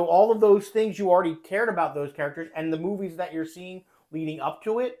 So all of those things, you already cared about those characters, and the movies that you're seeing leading up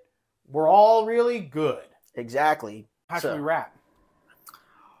to it were all really good. Exactly. How should we wrap?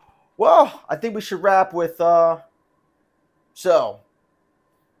 Well, I think we should wrap with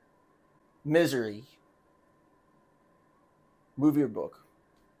Misery. Movie or book?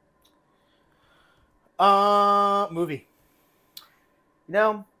 Movie.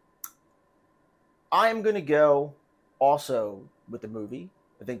 Now, I am going to go also with the movie.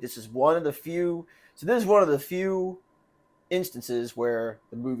 I think this is one of the few. So this is one of the few instances where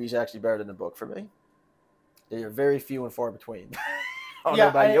the movie is actually better than the book for me. They are very few and far between. I don't know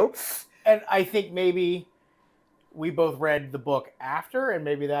about you. And I think maybe we both read the book after, and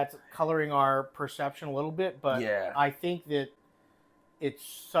maybe that's coloring our perception a little bit. But Yeah. I think that it's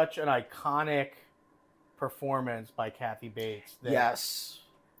such an iconic performance by Kathy Bates. That Yes.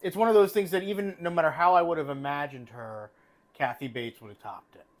 It's one of those things that even no matter how I would have imagined her, Kathy Bates would have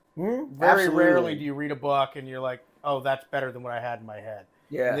topped it. Very Absolutely. rarely do you read a book and you're like, oh, that's better than what I had in my head.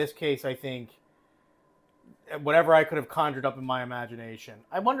 Yeah. In this case, I think whatever I could have conjured up in my imagination.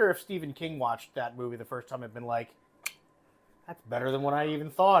 I wonder if Stephen King watched that movie the first time and been like, that's better than what I even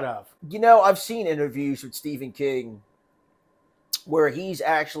thought of. You know, I've seen interviews with Stephen King where he's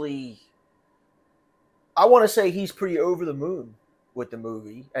actually, I want to say he's pretty over the moon with the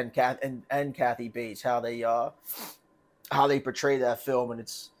movie and Kathy Bates, how they portray that film, and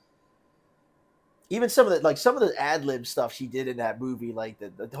it's even some of the ad lib stuff she did in that movie, like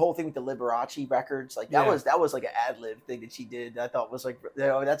the whole thing with the Liberace records, like that was like an ad lib thing that she did. I thought was like, you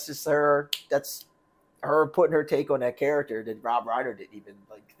know, that's just her. That's her putting her take on that character that Rob Reiner didn't even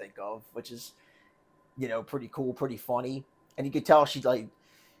like think of, which is, you know, pretty cool, pretty funny, and you could tell she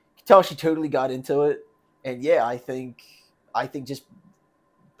totally got into it. And yeah, I think just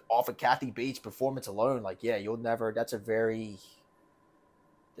off of Kathy Bates' performance alone, like, yeah, that's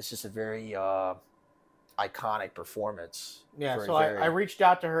just a very iconic performance. Yeah, so I reached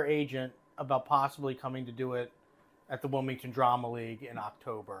out to her agent about possibly coming to do it at the Wilmington Drama League in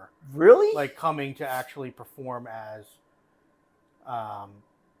October. Really? Like coming to actually perform as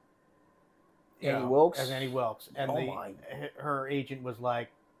Annie Wilkes? As Annie Wilkes. And her agent was like,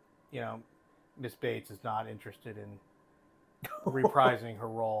 you know, Miss Bates is not interested in reprising her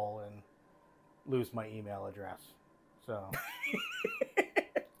role and lose my email address. So,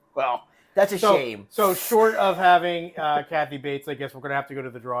 well, that's a shame. So short of having Kathy Bates, I guess we're going to have to go to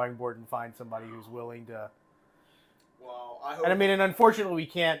the drawing board and find somebody who's willing to. Well, and unfortunately,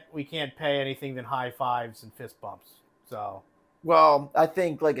 we can't pay anything than high fives and fist bumps. So. Well, I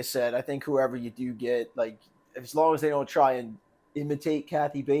think, like I said, I think whoever you do get, like, as long as they don't try and imitate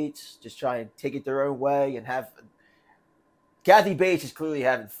Kathy Bates, just try and take it their own way and have. Kathy Bates is clearly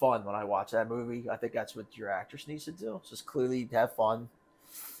having fun when I watch that movie. I think that's what your actress needs to do. Just clearly have fun.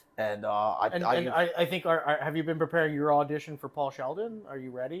 And I think, have you been preparing your audition for Paul Sheldon? Are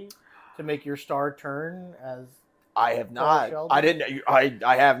you ready to make your star turn as? I have not. I didn't.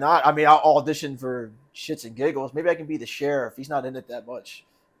 I have not. I mean, I'll audition for shits and giggles. Maybe I can be the sheriff. He's not in it that much.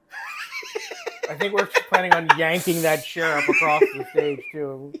 I think we're planning on yanking that sheriff across the stage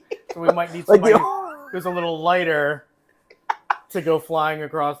too. So we might need somebody who's a little lighter to go flying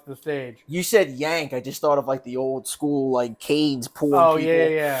across the stage. You said yank. I just thought of like the old school like canes pulling people.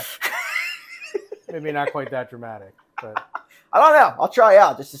 Yeah. Maybe not quite that dramatic, but I don't know. I'll try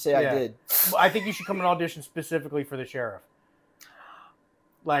out just to say I did. I think you should come and audition specifically for the sheriff.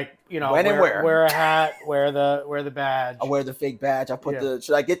 Like, you know, wear a hat, wear the badge. I'll wear the fake badge.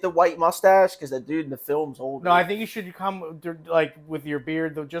 Should I get the white mustache? Because that dude in the film's old. No, I think you should come like with your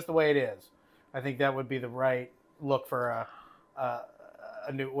beard, just the way it is. I think that would be the right look for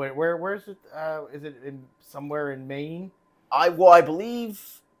a new. Where is it? Is it somewhere in Maine? I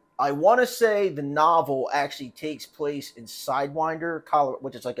believe. I want to say the novel actually takes place in Sidewinder, Colorado,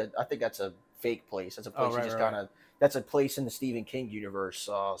 which is I think that's a fake place. That's a place that's a place in the Stephen King universe,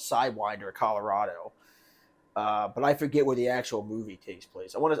 Sidewinder, Colorado. But I forget where the actual movie takes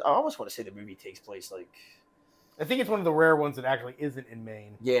place. I almost want to say the movie takes place like. I think it's one of the rare ones that actually isn't in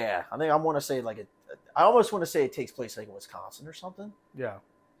Maine. Yeah, I think I want to say I almost want to say it takes place like in Wisconsin or something. Yeah,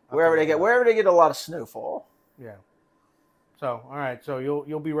 wherever they get a lot of snowfall. Yeah. So, all right. So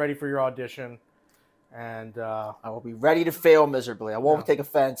you'll be ready for your audition, and I will be ready to fail miserably. I won't take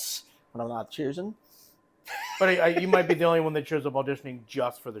offense when I'm not choosing. But you might be the only one that shows up auditioning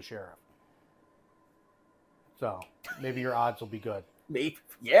just for the sheriff. So maybe your odds will be good. Maybe,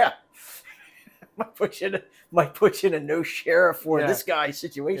 yeah. Might put you in a no sheriff for this guy's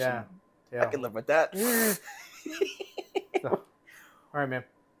situation. Yeah. I can live with that. So, all right, man.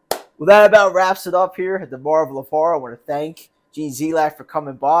 Well, that about wraps it up here at the Marvel of Horror. I want to thank Gene Zelak for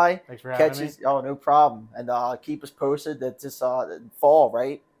coming by. Thanks for having me. Oh, no problem. And keep us posted that this fall,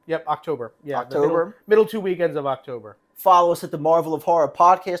 right? Yep, October. Yeah, October. Middle 2 weekends of October. Follow us at the Marvel of Horror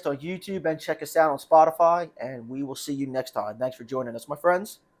podcast on YouTube and check us out on Spotify. And we will see you next time. Thanks for joining us, my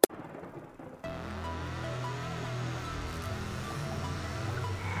friends.